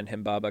 and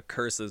Himbaba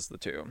curses the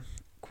two.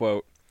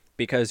 Quote,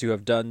 because you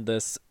have done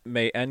this,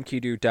 may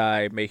Enkidu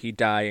die, may he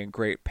die in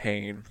great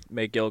pain.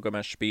 May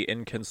Gilgamesh be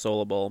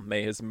inconsolable,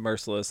 may his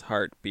merciless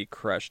heart be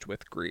crushed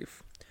with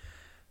grief.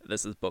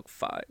 This is book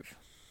 5.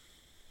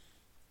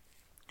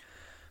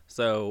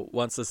 So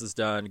once this is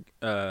done,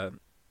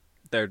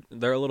 they're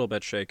a little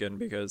bit shaken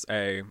because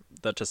the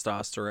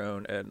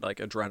testosterone and like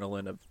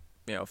adrenaline of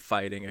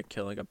fighting and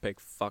killing a big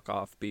fuck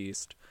off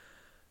beast,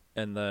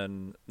 and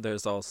then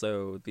there's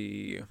also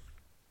the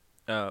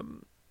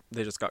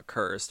they just got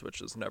cursed,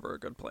 which is never a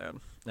good plan.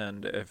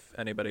 And if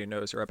anybody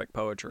knows your epic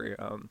poetry,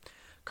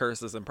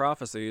 curses and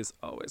prophecies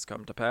always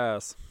come to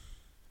pass.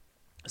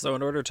 So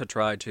in order to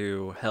try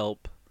to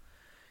help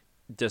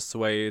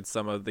dissuade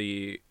some of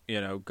the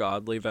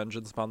godly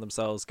vengeance upon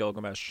themselves,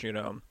 Gilgamesh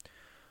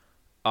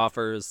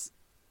offers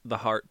the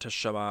heart to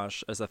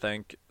Shamash as a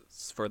thanks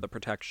for the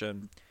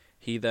protection.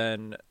 He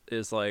then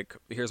is like,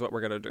 here's what we're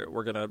going to do.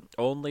 We're going to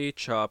only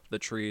chop the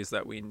trees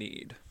that we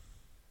need.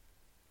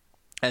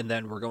 And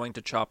then we're going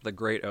to chop the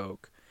great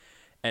oak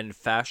and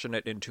fashion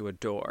it into a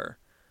door.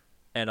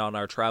 And on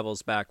our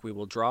travels back, we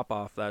will drop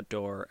off that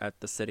door at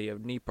the city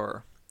of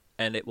Nippur.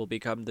 And it will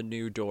become the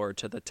new door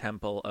to the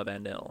temple of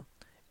Enlil.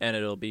 And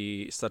it'll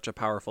be such a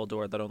powerful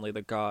door that only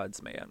the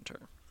gods may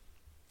enter.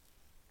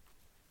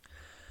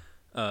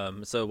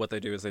 So what they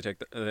do is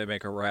they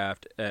make a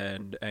raft,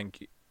 and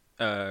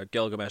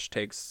Gilgamesh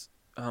takes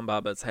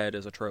Humbaba's head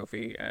as a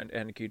trophy, and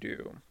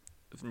Enkidu,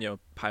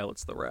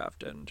 pilots the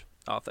raft, and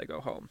off they go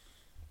home.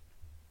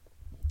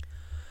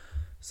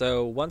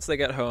 So once they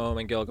get home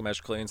and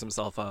Gilgamesh cleans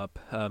himself up,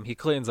 he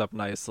cleans up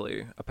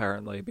nicely,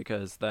 apparently,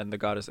 because then the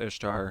goddess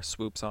Ishtar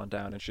swoops on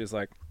down, and she's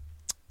like,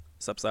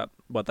 sup,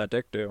 what that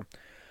dick do?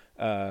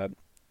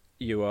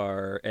 You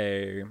are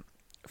a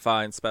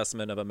fine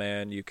specimen of a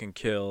man. You can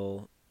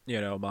kill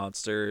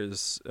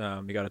monsters.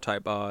 You got a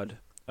tight bod.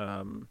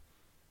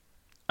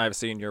 I've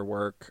seen your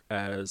work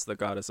as the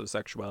goddess of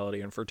sexuality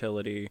and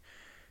fertility,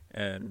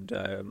 and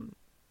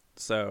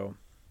so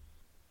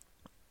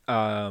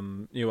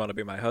you want to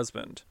be my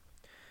husband.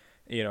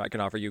 I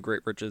can offer you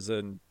great riches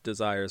and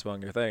desires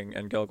among your thing.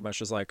 And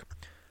Gilgamesh is like,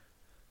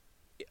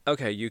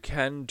 okay, you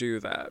can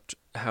do that.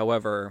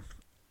 However,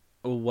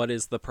 what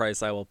is the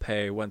price I will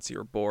pay once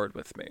you're bored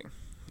with me?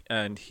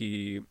 And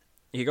he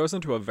goes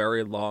into a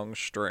very long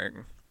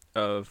string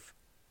of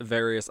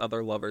various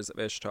other lovers of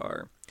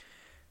Ishtar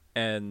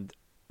and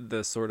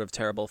the sort of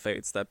terrible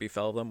fates that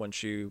befell them when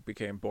she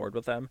became bored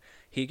with them.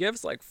 He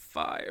gives like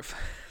 5.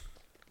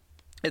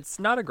 It's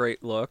not a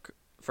great look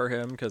for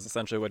him, because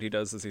essentially what he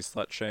does is he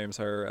slut shames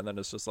her, and then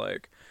it's just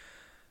like,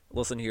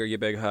 listen here, you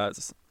big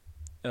huts.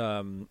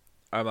 I'm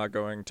not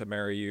going to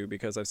marry you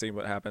because I've seen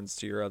what happens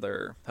to your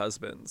other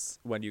husbands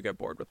when you get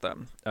bored with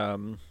them.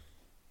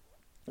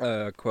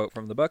 Quote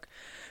from the book,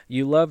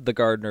 you loved the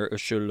gardener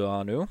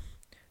Ushulanu,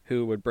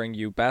 who would bring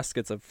you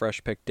baskets of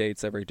fresh-picked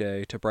dates every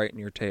day to brighten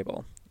your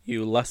table.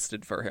 You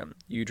lusted for him.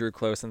 You drew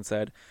close and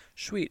said,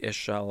 sweet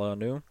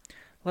Ishulanu,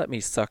 let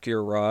me suck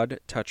your rod,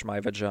 touch my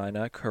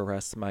vagina,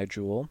 caress my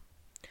jewel.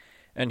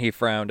 And he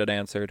frowned and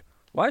answered,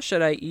 why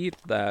should I eat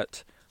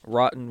that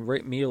rotten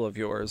meal of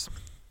yours?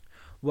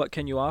 What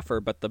can you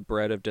offer but the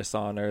bread of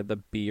dishonor, the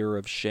beer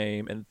of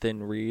shame, and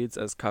thin reeds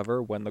as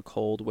cover when the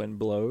cold wind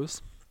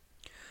blows?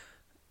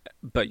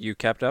 But you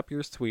kept up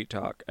your sweet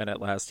talk, and at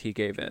last he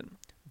gave in.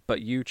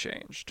 But you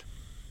changed.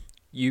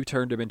 You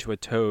turned him into a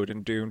toad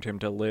and doomed him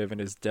to live in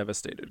his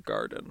devastated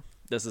garden.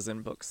 This is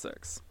in book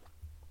 6.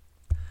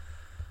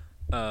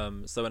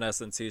 So in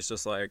essence, he's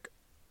just like,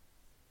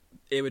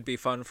 it would be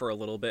fun for a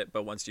little bit,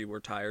 but once you were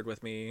tired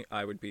with me,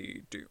 I would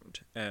be doomed.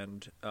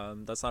 And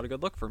that's not a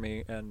good look for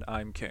me, and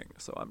I'm king,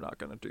 so I'm not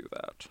going to do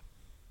that.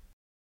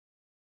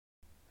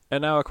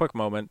 And now a quick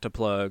moment to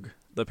plug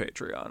the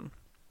Patreon.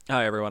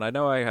 Hi everyone, I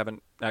know I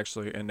haven't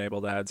actually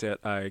enabled ads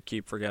yet. I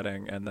keep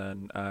forgetting, and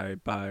then I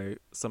buy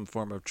some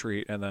form of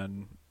treat and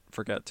then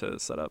forget to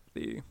set up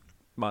the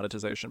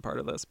monetization part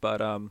of this.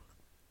 But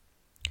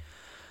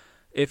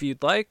if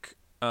you'd like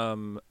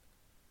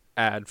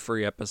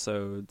ad-free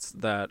episodes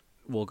that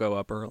will go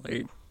up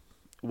early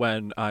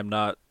when I'm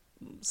not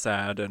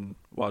sad and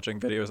watching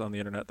videos on the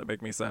internet that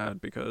make me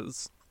sad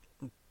because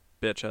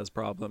bitch has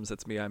problems,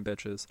 it's me, I'm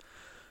bitches.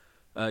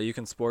 You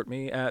can support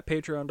me at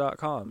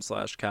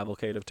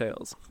patreon.com/cavalcade of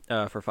tales.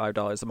 For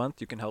 $5 a month,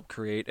 you can help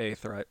create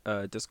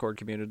a Discord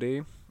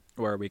community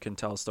where we can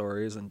tell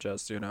stories and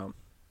just,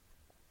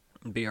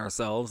 be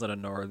ourselves and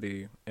ignore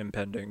the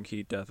impending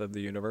heat death of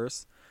the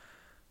universe.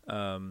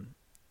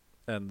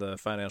 And the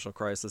financial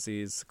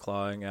crises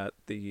clawing at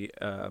the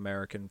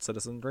American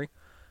citizenry.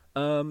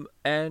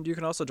 And you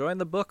can also join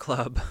the book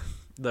club,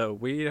 though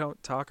we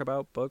don't talk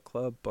about book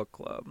club.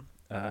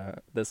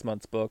 This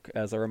month's book,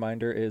 as a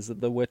reminder, is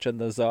The Witch and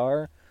the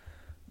Tsar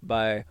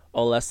by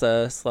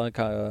Olesa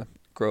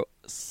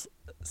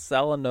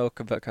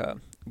Salanokovica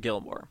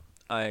Gilmore.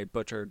 I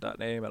butchered that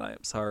name, and I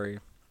am sorry.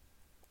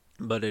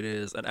 but it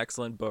is an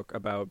excellent book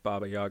about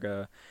Baba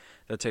Yaga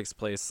that takes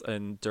place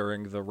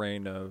during the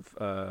reign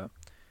of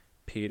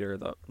Peter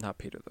the not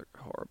Peter the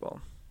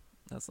Horrible.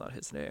 That's not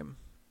his name.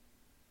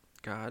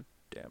 God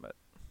damn it.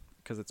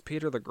 Because it's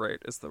Peter the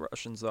Great is the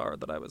Russian Tsar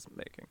that I was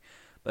making.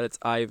 But it's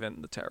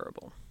Ivan the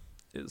Terrible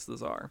is the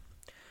Tsar.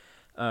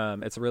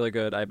 It's really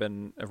good. I've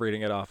been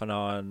reading it off and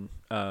on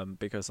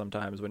because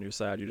sometimes when you're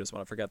sad, you just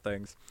want to forget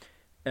things.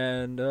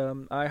 And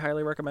I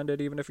highly recommend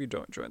it even if you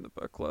don't join the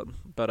book club.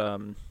 But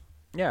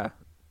yeah,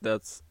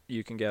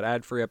 you can get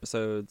ad-free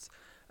episodes,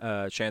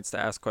 chance to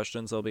ask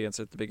questions. They'll be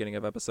answered at the beginning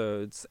of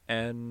episodes,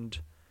 and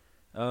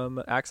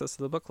access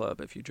to the book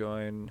club if you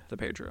join the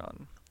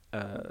Patreon.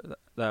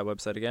 That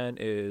website again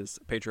is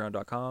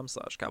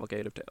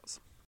patreon.com/cavalcade of tales.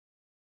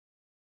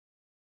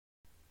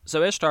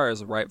 So Ishtar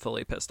is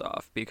rightfully pissed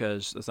off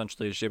because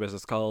essentially she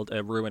was called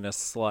a ruinous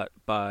slut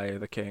by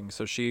the king.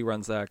 So she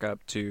runs back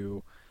up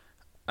to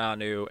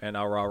Anu and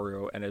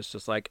Araru and is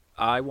just like,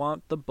 I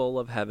want the bull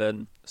of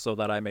heaven so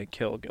that I may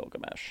kill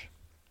Gilgamesh.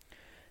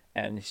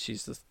 And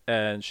she's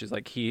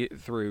like, he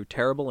threw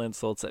terrible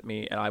insults at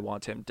me and I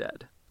want him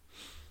dead.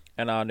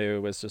 And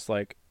Anu was just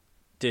like,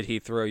 did he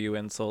throw you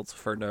insults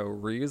for no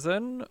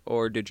reason,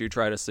 or did you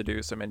try to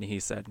seduce him? And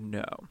he said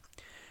no.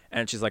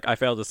 And she's like, I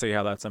fail to see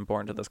how that's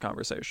important to this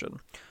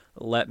conversation.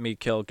 Let me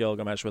kill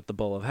Gilgamesh with the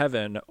bull of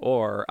heaven,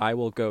 or I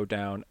will go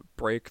down,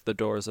 break the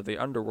doors of the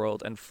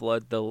underworld, and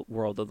flood the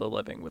world of the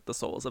living with the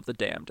souls of the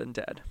damned and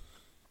dead.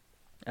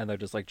 And they're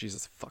just like,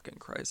 Jesus fucking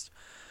Christ.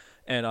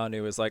 And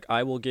Anu is like,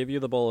 I will give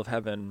you the bull of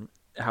heaven.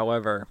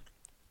 However,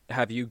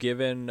 have you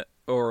given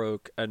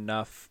Uruk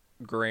enough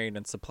grain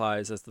and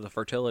supplies as the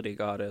fertility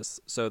goddess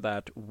so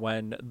that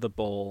when the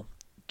bull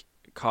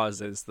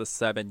causes the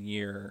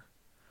 7-year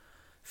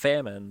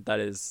famine that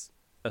is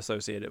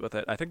associated with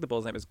it, I think the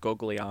bull's name is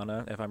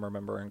Gogliana, if I'm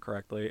remembering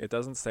correctly. It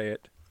doesn't say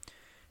it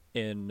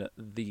in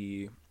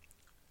the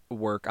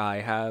work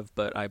I have,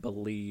 but I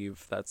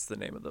believe that's the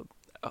name of the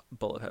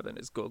bull of heaven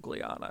is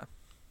Gogliana.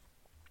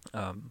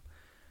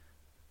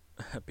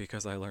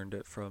 Because I learned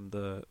it from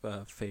the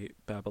Fate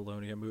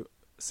Babylonia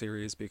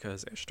series,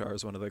 because Ishtar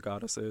is one of the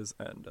goddesses,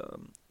 and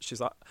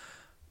she's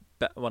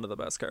one of the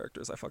best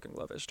characters. I fucking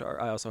love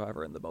Ishtar. I also have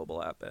her in the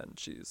mobile app, and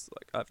she's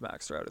like, I've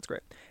maxed her out. It's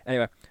great.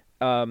 Anyway,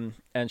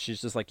 and she's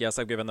just like, yes,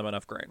 I've given them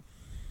enough grain.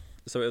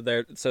 So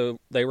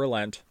they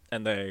relent,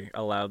 and they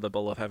allow the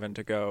bull of heaven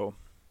to go,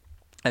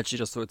 and she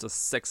just sort of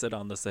sicks it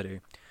on the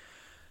city.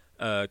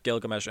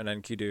 Gilgamesh and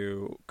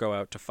Enkidu go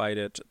out to fight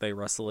it. They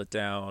wrestle it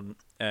down,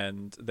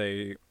 and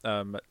they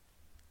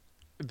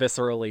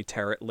viscerally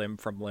tear it limb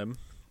from limb.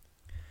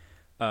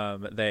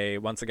 They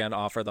once again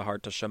offer the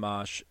heart to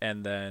Shamash,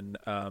 and then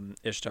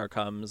Ishtar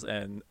comes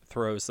and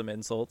throws some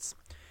insults,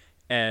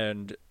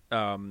 and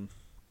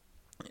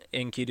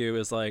Enkidu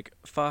is like,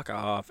 fuck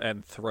off,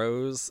 and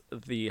throws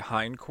the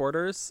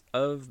hindquarters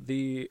of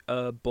the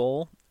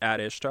bull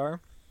at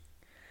Ishtar,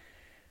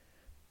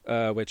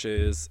 which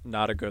is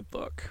not a good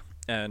look,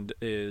 and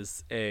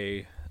is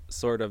a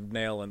sort of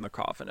nail in the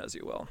coffin, as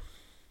you will.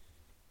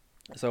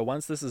 So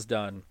once this is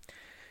done,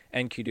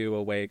 Enkidu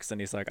awakes,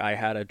 and he's like, I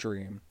had a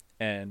dream,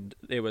 and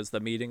it was the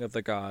meeting of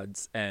the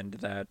gods, and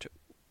that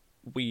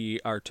we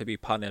are to be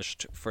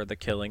punished for the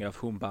killing of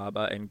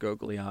Humbaba and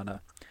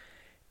Gogliana.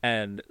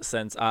 And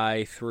since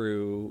I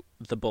threw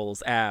the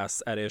bull's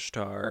ass at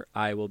Ishtar,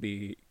 I will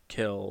be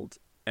killed,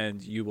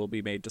 and you will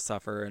be made to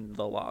suffer in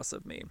the loss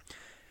of me.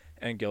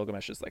 And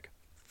Gilgamesh is like,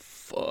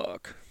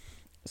 fuck.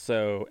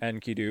 So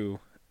Enkidu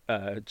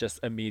just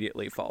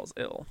immediately falls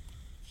ill.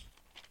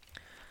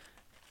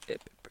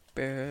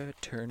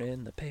 Turn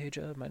in the page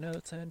of my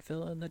notes and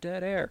fill in the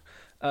dead air.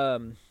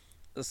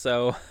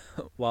 So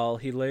while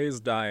he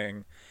lays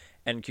dying,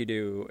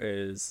 Enkidu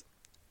is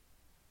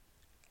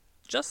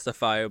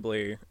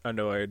justifiably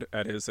annoyed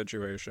at his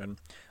situation.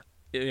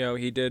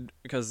 He did,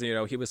 because,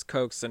 he was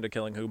coaxed into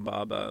killing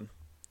Humbaba,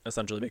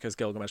 essentially because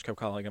Gilgamesh kept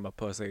calling him a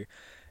pussy.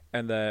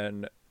 And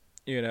then,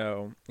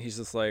 he's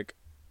just like,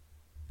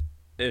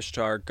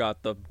 Ishtar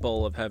got the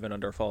bull of heaven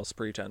under false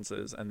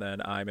pretenses, and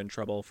then I'm in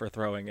trouble for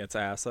throwing its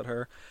ass at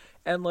her.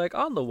 And, like,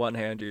 on the one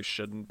hand, you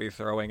shouldn't be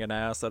throwing an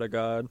ass at a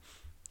god,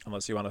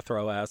 unless you want to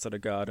throw ass at a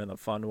god in a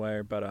fun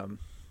way, but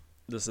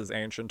this is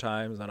ancient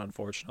times, and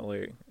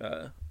unfortunately,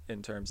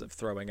 in terms of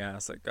throwing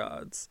ass at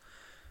gods,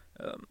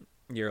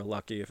 you're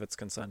lucky if it's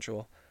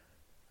consensual.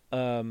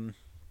 So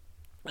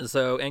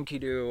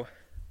Enkidu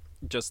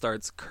just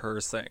starts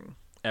cursing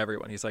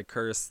everyone. He's like,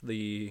 curse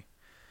the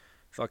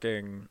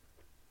fucking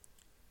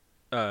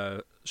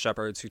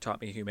shepherds who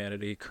taught me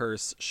humanity,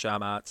 curse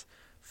Shamat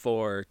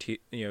for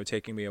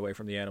taking me away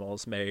from the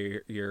animals. May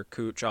your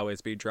cooch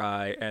always be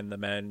dry and the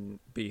men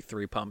be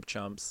 3 pump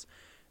chumps,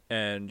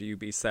 and you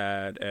be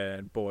sad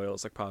and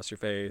boils like past your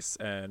face,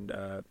 and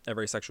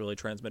every sexually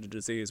transmitted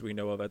disease we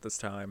know of at this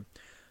time.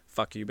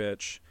 Fuck you,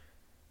 bitch.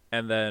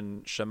 And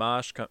then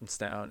Shamash comes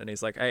down and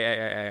he's like,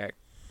 hey,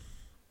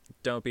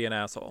 don't be an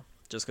asshole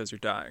just because you're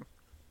dying.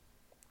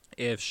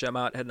 If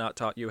Shamat had not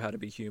taught you how to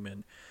be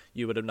human,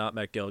 you would have not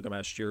met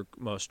Gilgamesh, your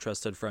most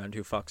trusted friend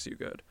who fucks you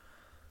good.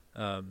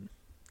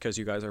 because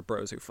you guys are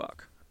bros who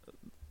fuck.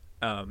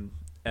 And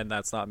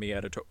that's not me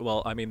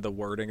well, I mean, the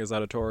wording is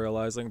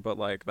editorializing, but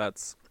like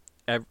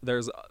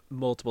there's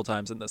multiple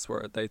times in this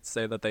where they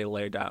say that they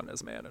lay down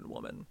as man and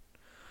woman,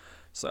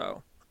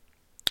 so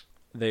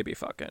they be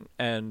fucking.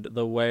 And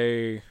the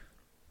way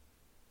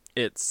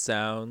it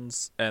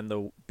sounds,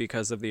 and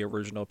because of the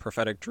original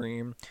prophetic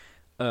dream,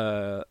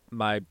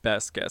 my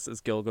best guess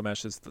is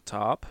Gilgamesh is the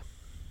top.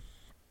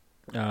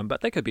 But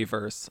they could be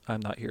verse.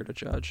 I'm not here to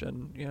judge,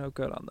 and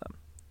good on them.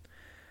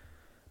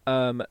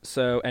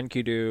 So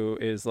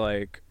Enkidu is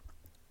like,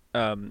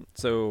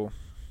 so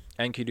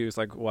Enkidu is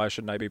like, why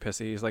shouldn't I be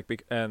pissy? He's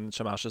like, and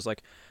Shamash is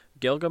like,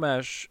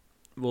 Gilgamesh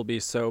will be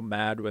so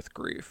mad with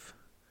grief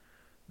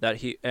that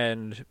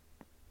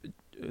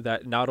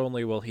that not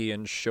only will he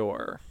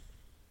ensure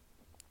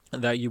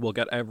that you will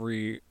get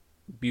every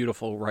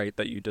beautiful right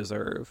that you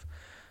deserve,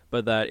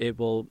 but that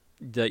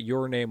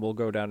your name will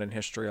go down in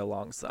history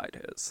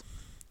alongside his.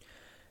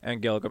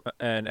 And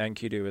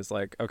Enkidu is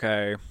like,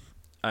 okay,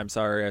 I'm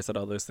sorry I said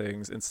all those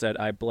things. Instead,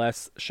 I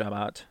bless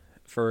Shamat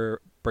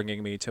for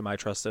bringing me to my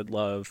trusted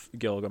love,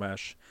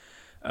 Gilgamesh.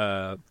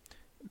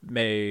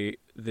 May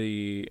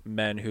the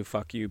men who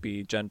fuck you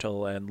be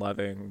gentle and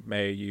loving.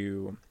 May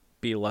you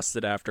be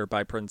lusted after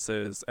by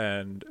princes,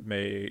 and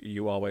may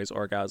you always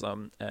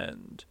orgasm,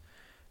 and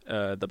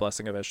the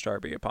blessing of Ishtar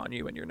be upon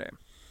you in your name.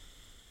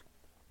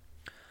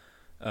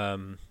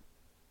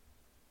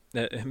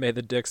 May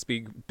the dicks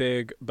be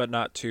big, but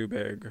not too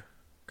big,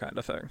 kind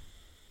of thing.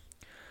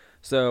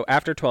 So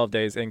after 12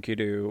 days,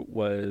 Enkidu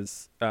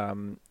was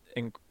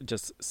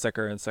just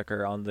sicker and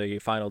sicker. On the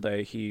final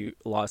day, he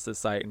lost his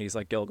sight, and he's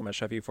like, Gilgamesh,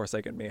 have you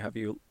forsaken me? Have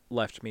you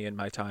left me in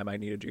my time I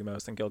needed you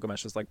most? And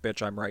Gilgamesh is like,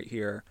 bitch, I'm right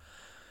here.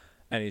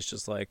 And he's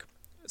just like,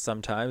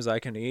 sometimes I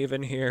can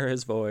even hear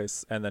his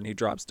voice. And then he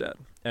drops dead.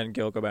 And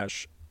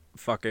Gilgamesh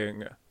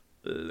fucking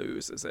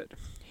loses it.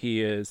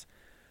 He is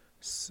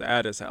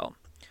sad as hell.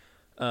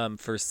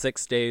 For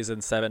 6 days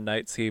and 7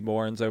 nights, he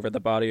mourns over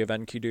the body of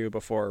Enkidu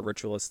before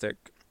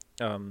ritualistic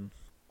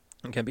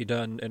can be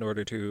done in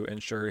order to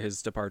ensure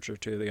his departure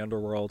to the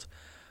underworld.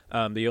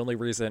 The only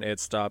reason it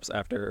stops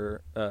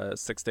after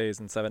 6 days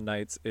and 7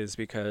 nights is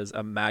because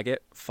a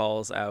maggot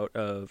falls out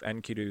of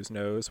Enkidu's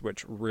nose,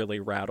 which really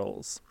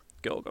rattles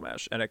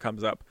Gilgamesh, and it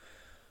comes up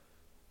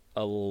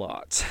a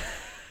lot.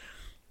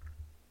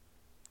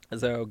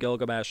 So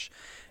Gilgamesh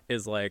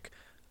is like,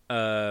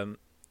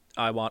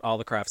 I want all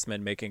the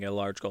craftsmen making a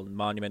large golden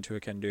monument to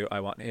Enkidu. I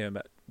want him,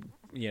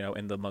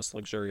 in the most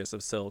luxurious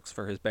of silks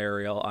for his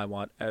burial. I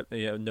want,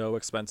 no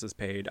expenses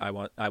paid. I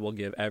will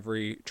give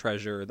every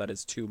treasure that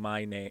is to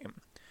my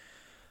name.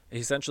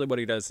 Essentially what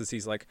he does is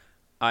he's like,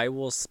 I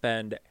will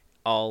spend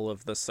all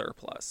of the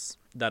surplus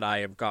that I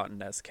have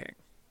gotten as king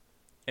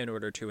in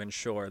order to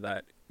ensure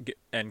that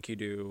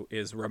Enkidu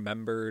is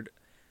remembered,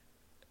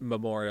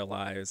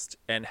 memorialized,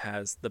 and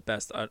has the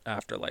best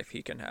afterlife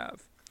he can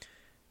have.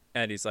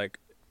 And he's like,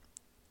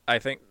 I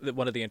think that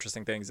one of the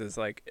interesting things is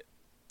like,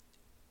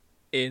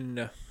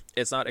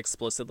 it's not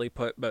explicitly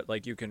put, but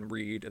like you can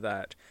read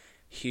that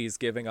he's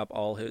giving up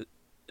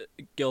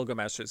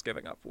Gilgamesh is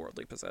giving up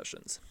worldly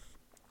possessions.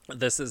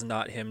 This is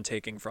not him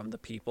taking from the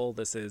people.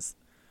 It's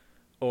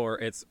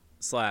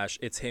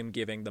him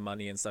giving the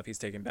money and stuff he's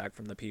taking back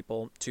from the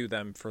people to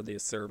them for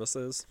these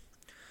services,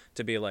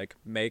 to be like,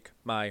 make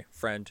my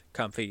friend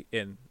comfy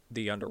in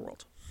the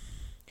underworld.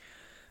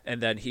 And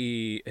then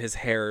his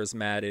hair is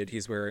matted.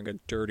 He's wearing a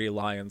dirty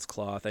lion's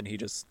cloth, and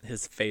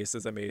his face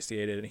is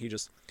emaciated, and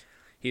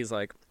he's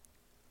like,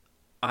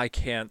 I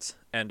can't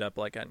end up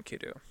like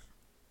Enkidu,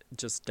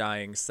 just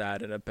dying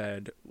sad in a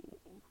bed,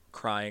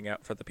 crying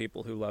out for the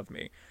people who love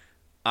me.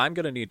 I'm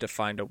going to need to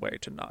find a way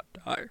to not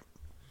die.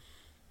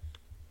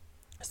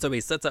 So he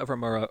sets out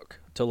from Uruk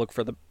to look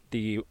for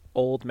the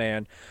old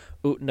man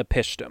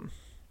Utnapishtim,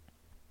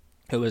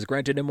 who is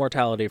granted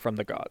immortality from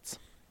the gods.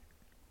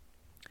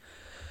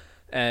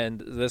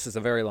 And this is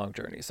a very long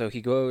journey. So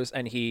he goes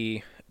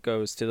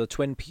to the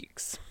Twin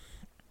Peaks,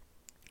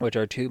 which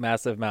are 2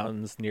 massive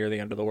mountains near the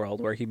end of the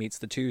world, where he meets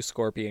the 2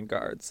 scorpion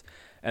guards.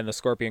 And the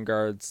scorpion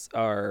guards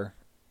are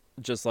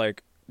just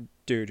like,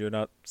 dude, you're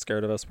not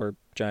scared of us? We're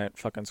giant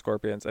fucking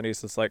scorpions. And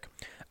he's just like,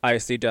 I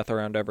see death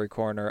around every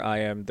corner. I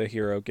am the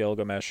hero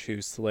Gilgamesh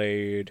who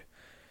slayed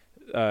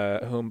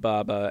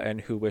Humbaba,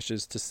 and who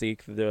wishes to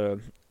seek the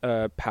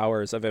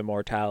powers of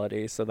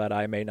immortality so that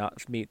I may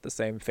not meet the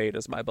same fate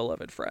as my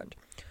beloved friend.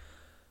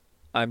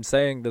 I'm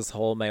saying this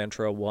whole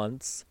mantra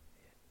once.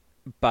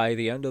 By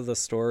the end of the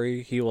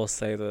story, he will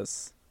say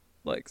this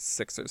like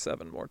 6 or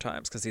 7 more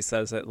times, because he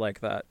says it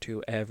like that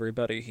to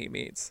everybody he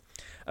meets.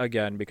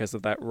 Again, because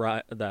of that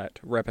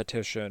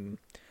repetition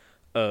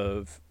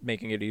of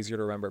making it easier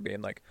to remember,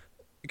 being like,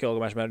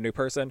 Gilgamesh met a new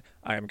person.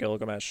 I am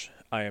Gilgamesh.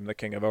 I am the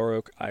king of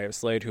Uruk. I have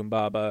slayed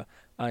Humbaba.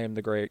 I am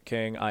the great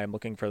king. I am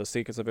looking for the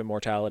secrets of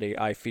immortality.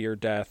 I fear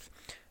death.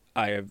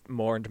 I have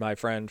mourned my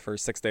friend for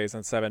 6 days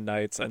and 7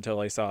 nights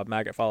until I saw a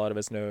maggot fall out of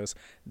his nose.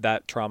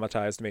 That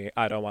traumatized me.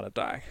 I don't want to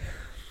die.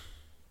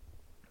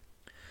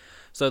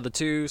 So the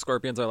 2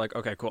 scorpions are like,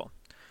 okay, cool.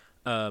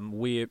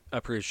 We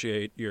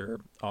appreciate your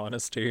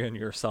honesty and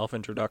your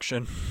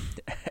self-introduction,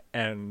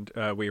 and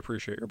we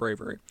appreciate your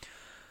bravery.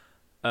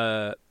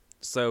 Uh,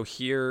 so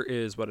here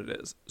is what it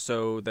is.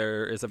 So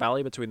there is a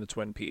valley between the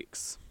Twin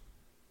Peaks,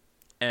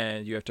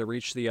 and you have to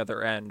reach the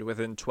other end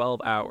within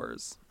 12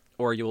 hours,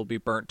 or you will be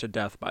burnt to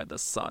death by the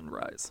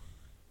sunrise.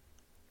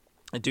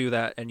 And do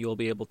that, and you'll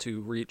be able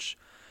to reach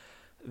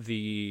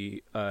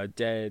the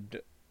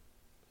dead.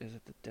 Is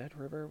it the Dead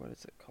River? What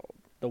is it called?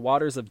 The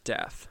Waters of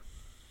Death.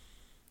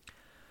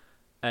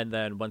 And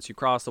then once you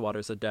cross the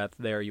Waters of Death,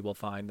 there you will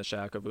find the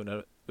shack of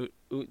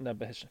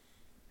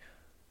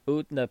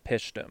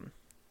Utnapishtim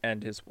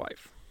and his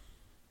wife.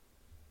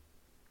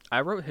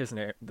 I wrote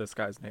this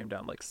guy's name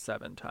down like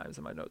 7 times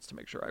in my notes to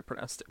make sure I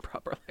pronounced it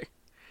properly.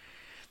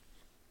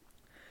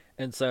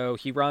 And so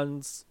he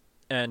runs,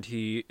 and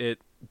it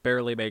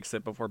barely makes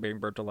it before being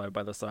burnt alive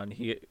by the sun.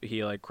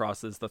 He like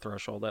crosses the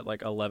threshold at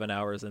like 11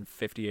 hours and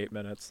 58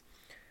 minutes,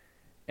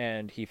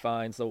 and he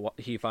finds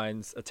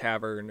a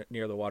tavern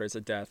near the Waters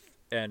of Death,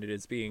 and it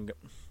is being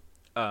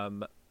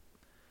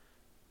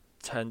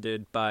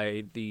tended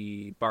by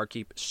the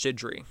barkeep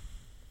Shidri.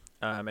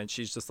 And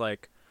she's just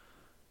like,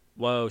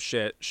 whoa,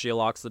 shit. She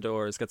locks the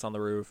doors, gets on the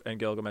roof, and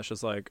Gilgamesh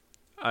is like,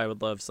 I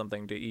would love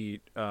something to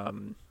eat.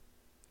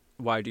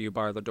 Why do you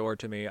bar the door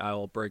to me?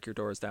 I'll break your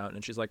doors down.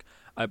 And she's like,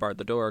 I barred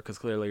the door because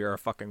clearly you're a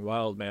fucking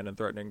wild man, and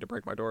threatening to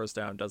break my doors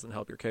down doesn't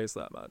help your case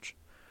that much.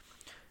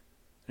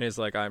 And he's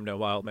like, I'm no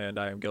wild man.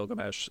 I am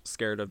Gilgamesh,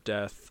 scared of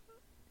death,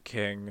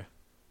 king.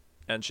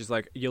 And she's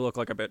like, you look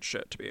like a bit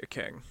shit to be a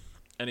king.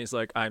 And he's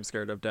like, I'm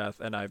scared of death,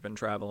 and I've been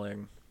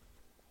traveling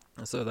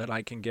so that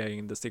I can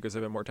gain the secrets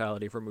of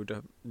immortality from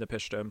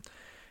Utnapishtim.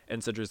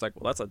 And Sidri's like,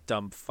 well, that's a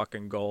dumb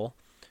fucking goal.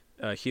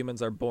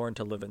 Humans are born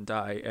to live and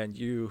die, and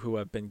you who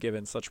have been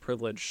given such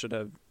privilege should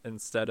have,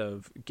 instead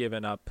of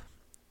given up,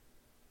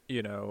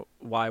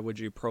 why would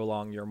you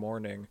prolong your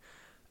mourning?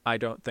 I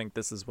don't think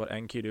this is what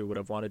Enkidu would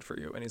have wanted for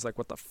you. And he's like,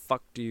 what the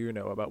fuck do you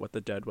know about what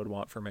the dead would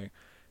want for me?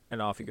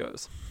 And off he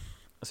goes.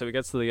 So he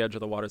gets to the edge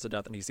of the Waters of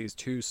Death, and he sees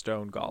 2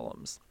 stone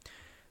golems.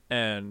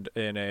 And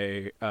in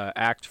a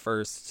act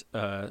first,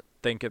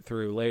 think it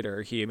through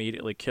later, he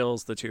immediately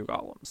kills the 2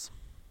 golems.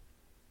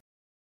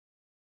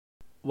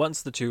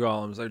 Once the 2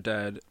 golems are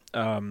dead,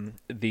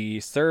 the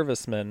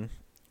serviceman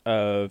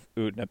of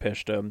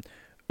Utnapishtim,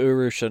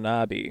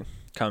 Urushanabi,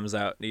 comes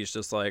out, and he's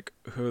just like,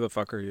 who the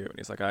fuck are you? And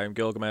he's like, I am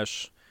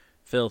Gilgamesh,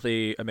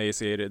 filthy,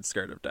 emaciated,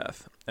 scared of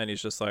death. And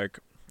he's just like,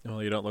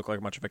 well, you don't look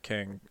like much of a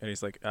king. And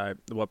he's like,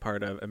 what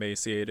part of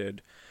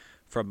emaciated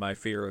from my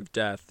fear of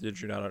death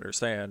did you not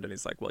understand? And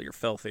he's like, well, you're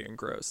filthy and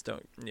gross.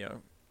 Don't,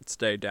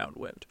 stay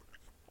downwind.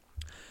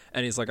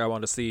 And he's like, I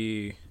want to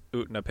see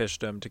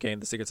Utnapishtim to gain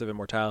the secrets of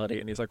immortality.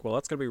 And he's like, well,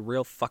 that's going to be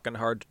real fucking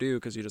hard to do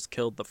because you just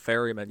killed the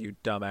ferryman, you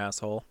dumb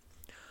asshole.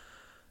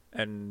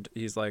 And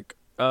he's like,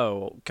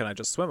 oh, can I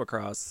just swim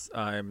across?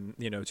 I'm,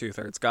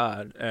 2/3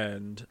 god.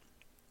 And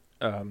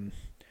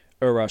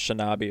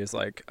Urashanabi is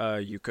like,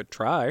 you could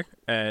try,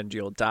 and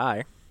you'll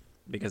die,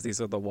 because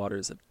these are the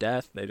Waters of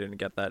Death. They didn't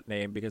get that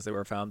name because they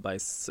were found by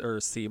Sir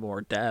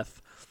Seymour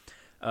Death.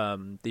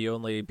 The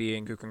only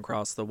being who can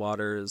cross the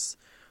waters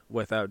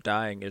without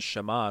dying is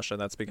Shamash,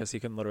 and that's because he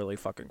can literally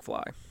fucking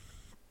fly.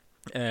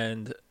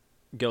 And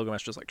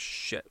Gilgamesh is like,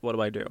 shit, what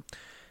do I do?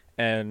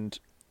 And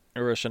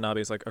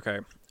Urashanabi's like, okay,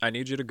 I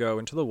need you to go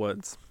into the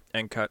woods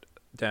and cut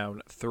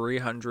down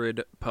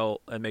 300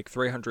 and make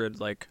 300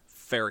 like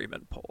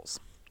ferryman poles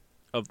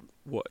of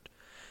wood.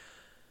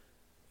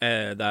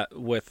 And that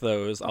with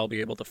those, I'll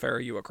be able to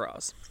ferry you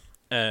across.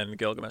 And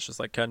Gilgamesh is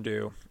like, can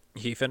do.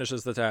 He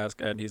finishes the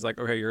task, and he's like,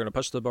 okay, you're going to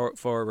push the boat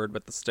forward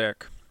with the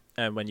stick.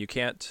 And when you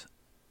can't,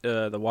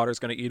 the water's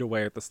going to eat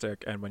away at the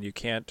stick. And when you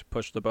can't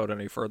push the boat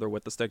any further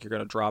with the stick, you're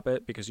going to drop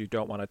it because you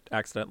don't want to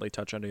accidentally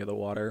touch any of the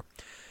water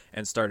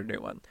and start a new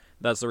one.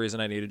 That's the reason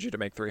I needed you to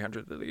make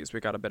 300 of these. We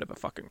got a bit of a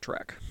fucking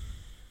trek.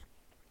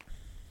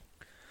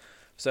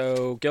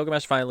 So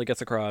Gilgamesh finally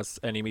gets across,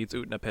 and he meets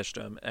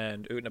Utnapishtim,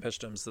 and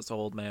Utnapishtim's this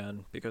old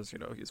man because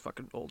he's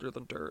fucking older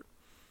than dirt,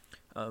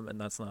 and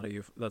that's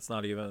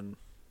not even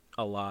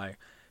a lie.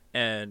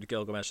 And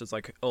Gilgamesh is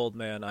like, old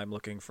man, I'm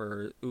looking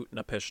for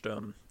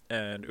Utnapishtim,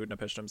 and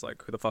Utnapishtim's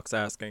like, who the fuck's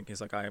asking?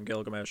 He's like, I am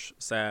Gilgamesh,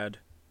 sad,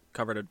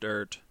 covered in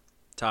dirt,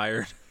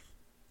 tired,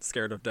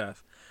 scared of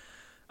death.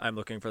 I'm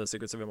looking for the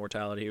secrets of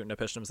immortality.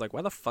 Utnapishtim's like,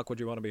 why the fuck would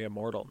you want to be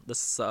immortal? This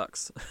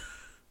sucks.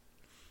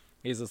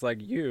 He's just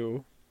like,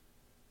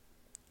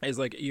 He's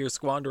like, you're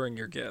squandering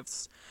your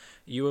gifts.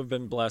 You have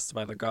been blessed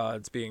by the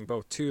gods, being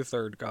both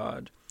 2/3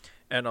 god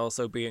and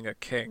also being a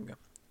king.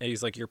 And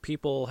he's like, your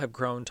people have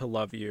grown to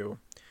love you.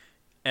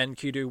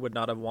 Enkidu would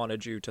not have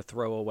wanted you to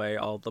throw away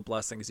all the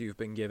blessings you've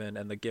been given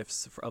and the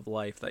gifts of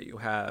life that you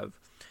have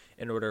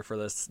in order for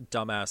this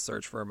dumbass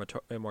search for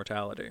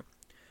immortality.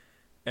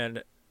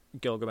 And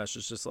Gilgamesh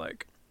is just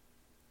like,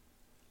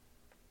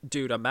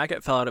 dude, a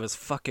maggot fell out of his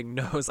fucking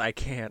nose. I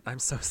can't. I'm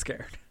so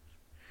scared.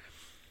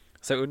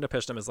 So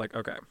Utnapishtim is like,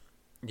 okay,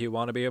 you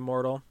want to be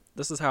immortal?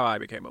 This is how I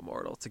became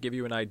immortal, to give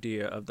you an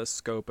idea of the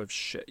scope of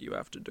shit you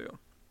have to do.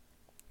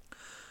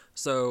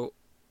 So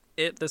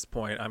at this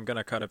point, I'm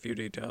gonna cut a few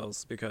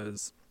details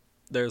because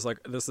there's like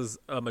this is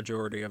a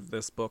majority of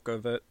this book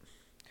of it.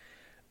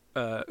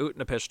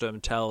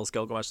 Utnapishtim tells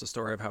Gilgamesh the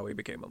story of how he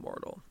became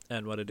immortal,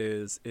 and what it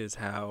is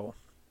how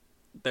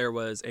there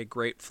was a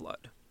great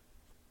flood.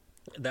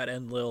 That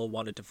Enlil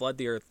wanted to flood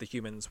the earth. The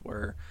humans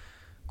were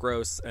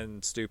gross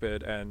and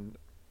stupid, and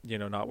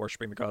not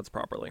worshiping the gods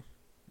properly.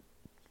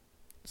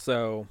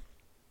 So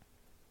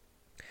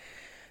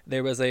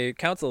there was a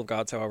council of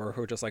gods, however,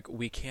 who were just like,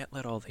 we can't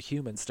let all the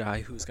humans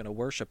die. Who's going to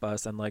worship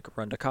us and like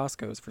run to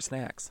Costco's for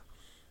snacks?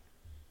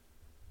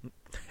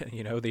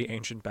 The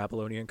ancient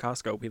Babylonian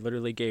Costco. We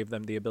literally gave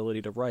them the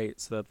ability to write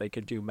so that they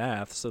could do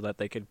math, so that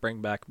they could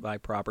bring back my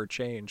proper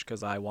change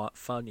because I want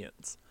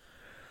Funyuns.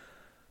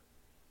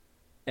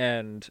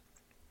 And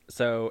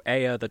so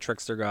Ea, the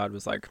trickster god,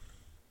 was like,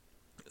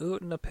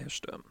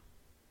 Utnapishtim,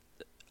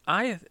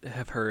 I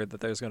have heard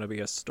that there's going to be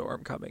a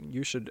storm coming.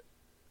 You should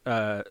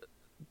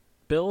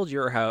build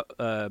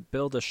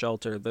build a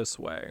shelter this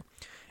way.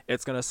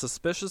 It's going to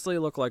suspiciously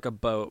look like a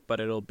boat, but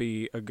it'll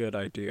be a good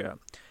idea.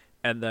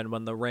 And then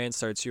when the rain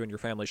starts, you and your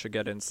family should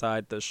get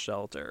inside this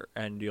shelter,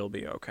 and you'll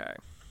be okay.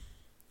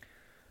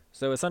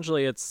 So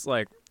essentially, it's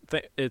like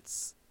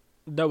it's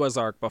Noah's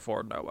Ark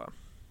before Noah,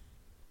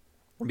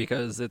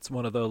 because it's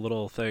one of the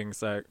little things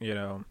that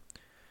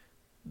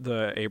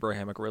the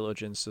Abrahamic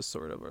religions just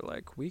sort of are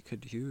like, we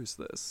could use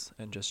this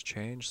and just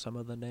change some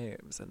of the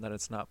names, and then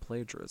it's not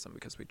plagiarism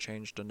because we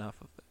changed enough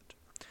of it.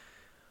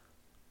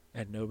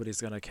 And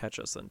nobody's going to catch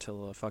us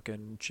until a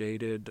fucking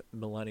jaded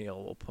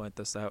millennial will point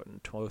this out in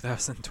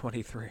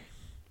 2023.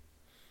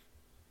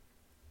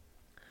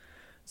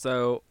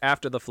 So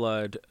after the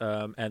flood,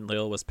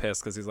 Enlil was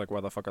pissed because he's like, why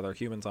the fuck are there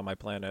humans on my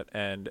planet?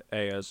 And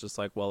Ea's just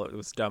like, well, it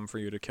was dumb for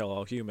you to kill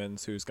all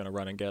humans. Who's going to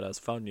run and get us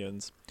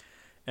Funyuns?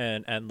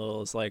 And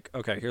Enlil is like,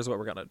 okay, here's what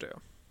we're going to do.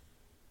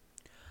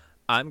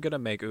 I'm going to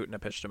make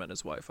Utnapishtim and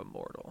his wife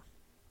immortal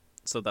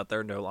so that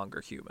they're no longer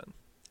human.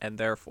 And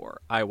therefore,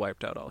 I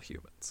wiped out all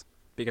humans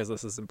because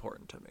this is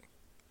important to me.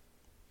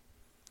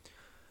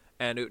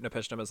 And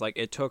Utnapishtim is like,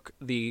 it took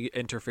the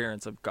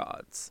interference of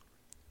gods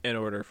in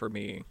order for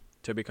me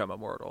to become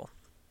immortal.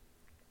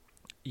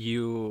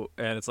 And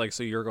it's like,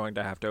 so you're going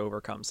to have to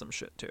overcome some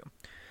shit too.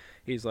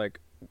 He's like,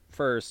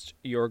 first,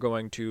 you're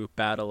going to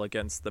battle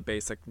against the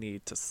basic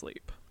need to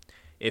sleep.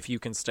 If you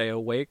can stay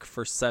awake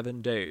for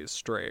 7 days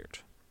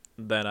straight,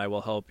 then I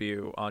will help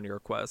you on your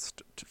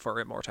quest for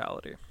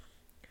immortality.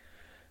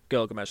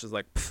 Gilgamesh is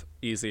like,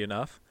 easy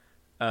enough.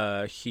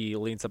 He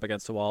leans up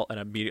against a wall and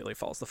immediately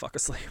falls the fuck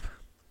asleep.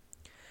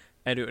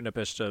 And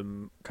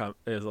Utnapishtim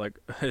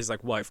is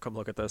like, wife, come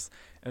look at this.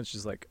 And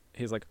he's like,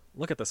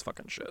 look at this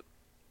fucking shit.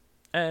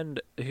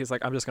 And he's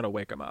like, I'm just gonna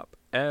wake him up.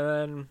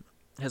 And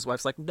his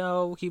wife's like,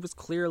 no, he was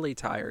clearly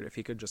tired. If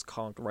he could just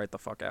conk right the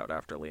fuck out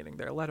after leaning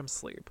there, let him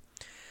sleep.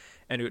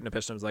 And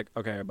Utnapishtim's like,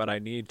 okay, but I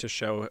need to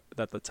show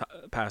that the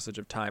passage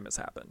of time has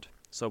happened.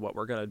 So what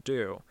we're going to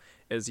do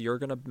is you're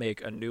going to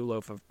make a new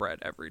loaf of bread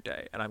every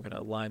day, and I'm going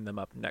to line them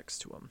up next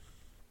to him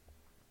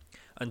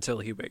until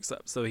he wakes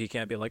up. So he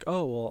can't be like,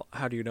 oh, well,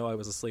 how do you know I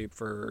was asleep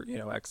for,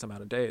 X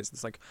amount of days?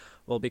 It's like,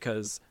 well,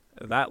 because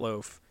that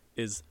loaf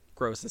is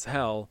gross as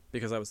hell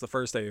because that was the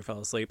first day you fell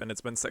asleep, and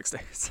it's been 6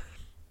 days.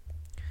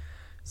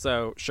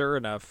 So, sure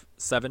enough,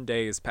 7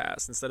 days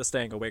passed. Instead of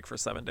staying awake for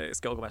 7 days,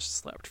 Gilgamesh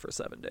slept for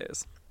 7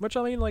 days. Which,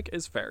 I mean, like,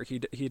 is fair. He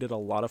did a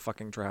lot of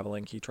fucking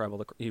traveling.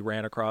 He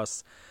ran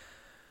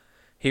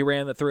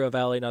through a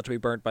valley not to be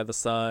burnt by the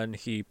sun.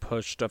 He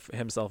pushed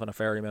himself and a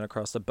ferryman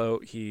across a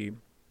boat. He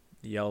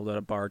yelled at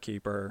a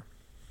barkeeper.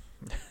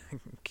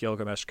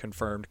 Gilgamesh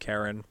confirmed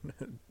Karen,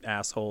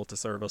 asshole to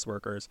service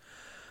workers.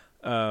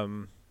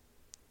 And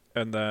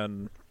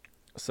then,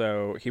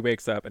 so he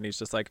wakes up and he's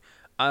just like,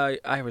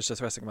 I was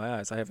just resting my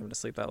eyes. I haven't been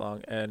asleep that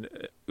long. And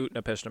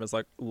Utnapishtim is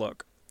like,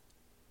 look,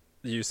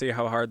 do you see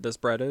how hard this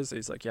bread is?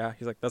 He's like, yeah.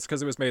 He's like, that's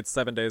because it was made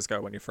 7 days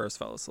ago when you first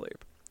fell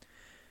asleep.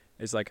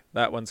 He's like,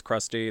 that one's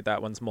crusty.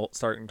 That one's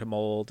starting to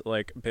mold.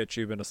 Like, bitch,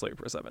 you've been asleep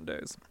for 7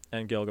 days.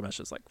 And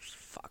Gilgamesh is like,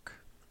 fuck.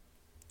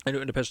 And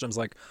Utnapishtim's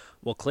like,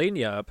 we'll clean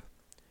you up.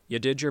 You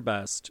did your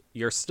best.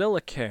 You're still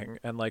a king.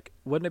 And, like,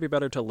 wouldn't it be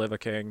better to live a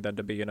king than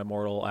to be an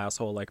immortal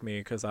asshole like me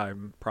because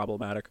I'm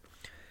problematic?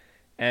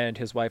 And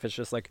his wife is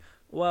just like,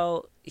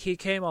 well, he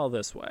came all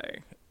this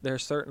way.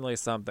 There's certainly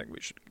something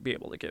we should be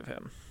able to give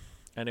him.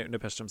 And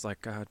Utnapishtim's like,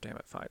 God damn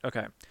it, fine.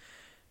 Okay.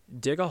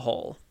 Dig a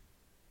hole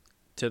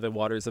to the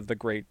waters of the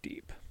great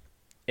deep.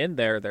 In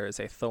there is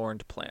a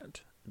thorned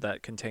plant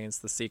that contains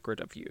the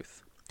secret of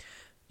youth.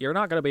 You're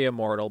not going to be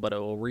immortal, but it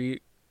will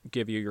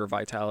give you your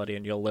vitality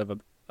and you'll live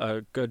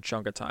a good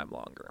chunk of time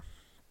longer.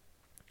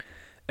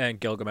 And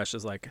Gilgamesh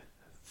is like,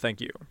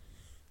 thank you.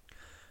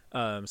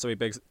 So he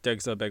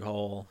digs a big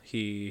hole.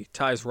 He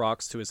ties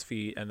rocks to his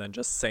feet and then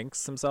just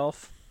sinks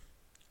himself.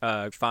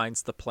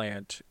 Finds the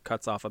plant,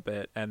 cuts off a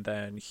bit, and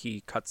then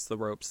he cuts the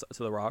ropes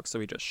to the rocks, so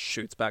he just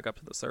shoots back up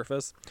to the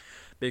surface.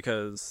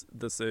 Because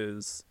this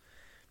is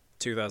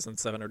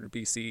 2700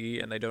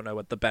 BCE, and they don't know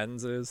what the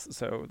bends is,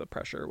 so the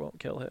pressure won't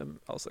kill him.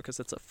 Also, because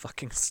it's a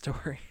fucking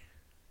story.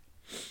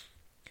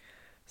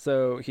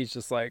 So he's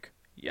just like,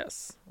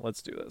 yes,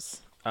 let's do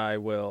this. I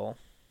will.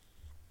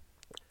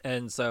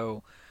 And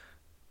so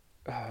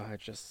I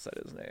just said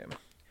his name.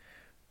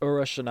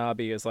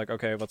 Urashinabe is like,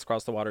 okay, let's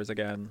cross the waters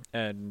again.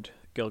 And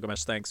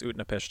Gilgamesh thanks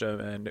Utnapishtim,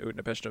 and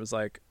Utnapishtim is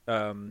like,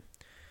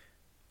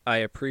 I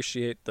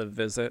appreciate the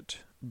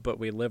visit, but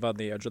we live on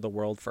the edge of the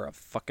world for a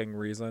fucking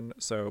reason,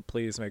 so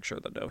please make sure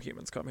that no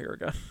humans come here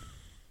again.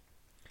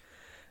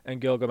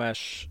 And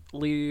Gilgamesh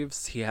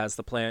leaves. He has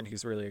the plan.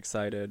 He's really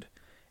excited.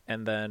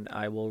 And then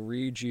I will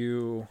read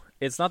you.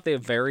 It's not the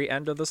very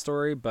end of the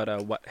story,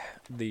 but what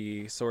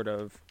the sort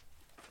of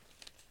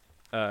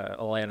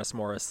Alanis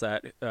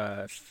Morissette,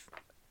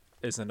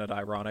 isn't it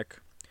ironic?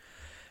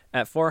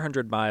 At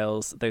 400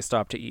 miles, they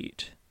stopped to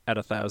eat. At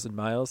 1,000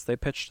 miles, they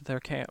pitched their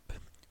camp.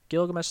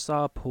 Gilgamesh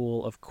saw a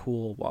pool of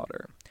cool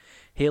water.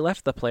 He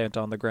left the plant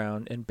on the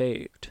ground and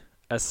bathed.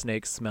 A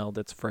snake smelled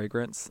its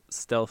fragrance.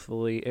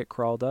 Stealthily, it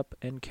crawled up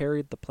and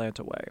carried the plant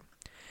away.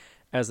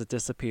 As it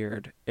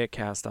disappeared, it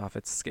cast off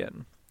its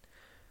skin.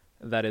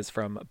 That is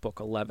from book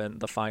 11,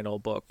 the final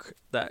book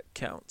that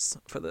counts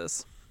for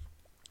this.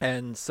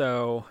 And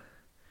so,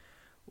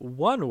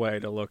 one way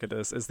to look at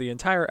this is the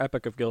entire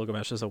Epic of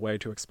Gilgamesh is a way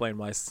to explain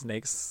why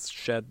snakes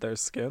shed their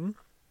skin.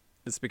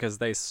 It's because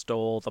they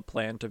stole the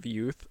plant of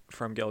youth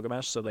from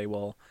Gilgamesh, so they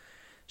will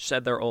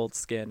shed their old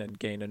skin and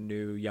gain a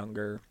new,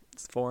 younger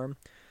form.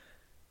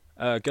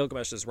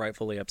 Gilgamesh is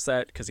rightfully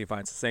upset because he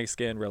finds the snake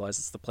skin,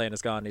 realizes the plant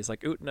is gone, and he's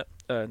like, not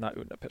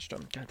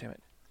Utnapishtim, god damn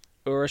it.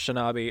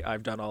 Urashinabe,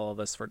 I've done all of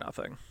this for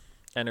nothing.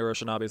 And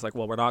Urashinabe's like,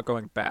 well, we're not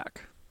going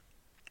back.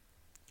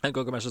 And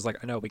Gilgamesh is like,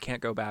 I know, we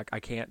can't go back. I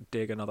can't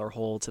dig another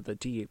hole to the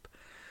deep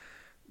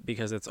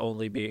because it's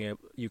only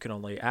you can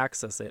only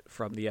access it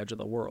from the edge of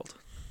the world.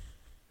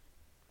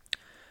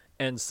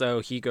 And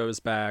so he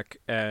goes back,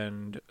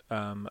 and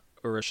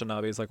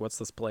Urashinabe is like, what's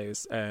this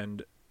place?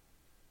 And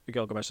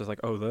Gilgamesh is like,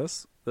 oh,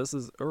 this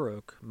is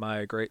Uruk,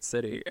 my great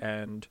city.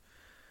 And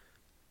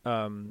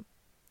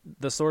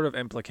the sort of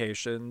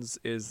implications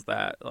is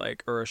that,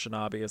 like,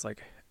 Urashinabe is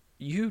like,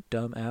 you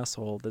dumb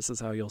asshole, this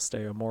is how you'll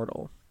stay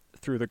immortal.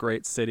 Through the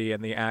great city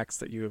and the acts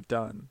that you have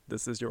done,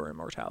 this is your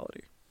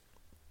immortality.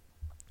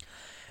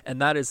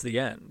 And that is the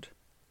end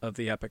of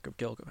the Epic of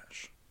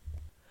Gilgamesh.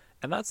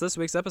 And that's this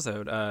week's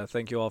episode.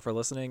 Thank you all for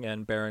listening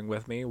and bearing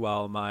with me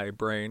while my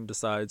brain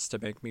decides to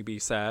make me be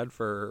sad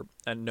for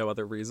and no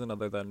other reason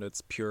other than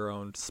its pure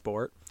owned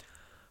sport.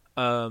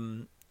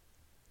 I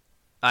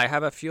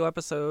have a few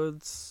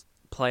episodes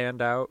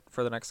planned out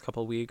for the next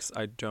couple weeks.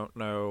 I don't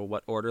know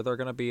what order they're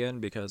going to be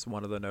in because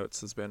one of the notes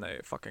has been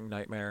a fucking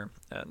nightmare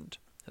and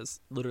has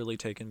literally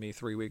taken me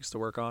 3 weeks to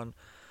work on.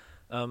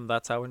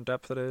 That's how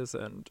in-depth it is,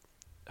 and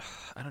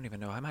I don't even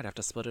know. I might have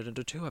to split it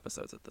into 2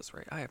 episodes at this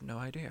rate. I have no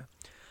idea.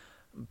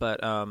 But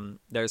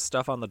there's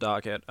stuff on the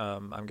docket.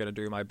 I'm going to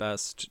do my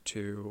best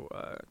to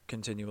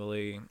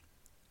continually,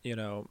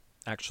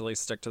 actually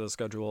stick to the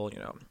schedule,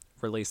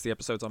 release the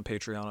episodes on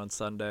Patreon on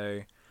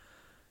Sunday,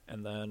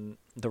 and then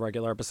the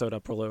regular episode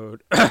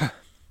upload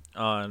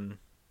on,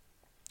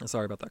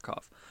 sorry about that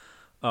cough,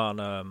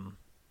 on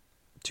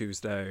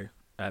Tuesday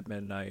at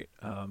midnight.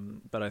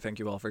 But I thank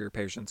you all for your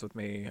patience with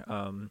me.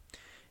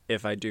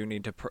 If I do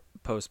need to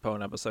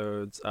postpone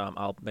episodes,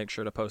 I'll make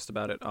sure to post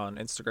about it on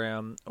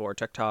Instagram or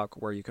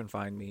TikTok, where you can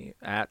find me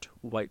at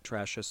White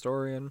Trash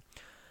Historian.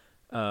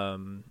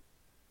 I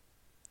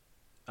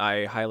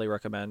highly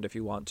recommend, if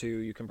you want to,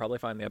 you can probably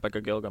find the Epic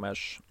of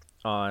Gilgamesh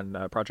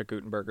on Project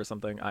Gutenberg or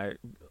something.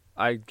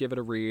 I give it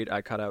a read.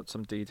 I cut out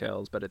some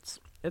details, but it's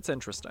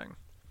interesting.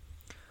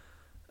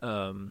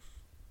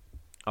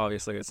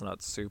 Obviously, it's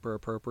not super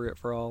appropriate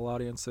for all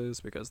audiences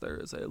because there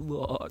is a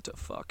lot of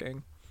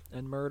fucking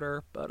and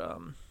murder, but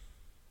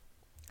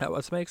that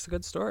what makes a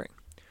good story.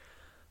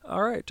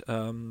 All right,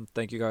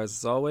 thank you guys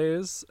as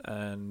always,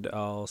 and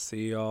I'll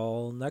see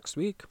y'all next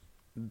week.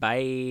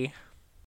 Bye.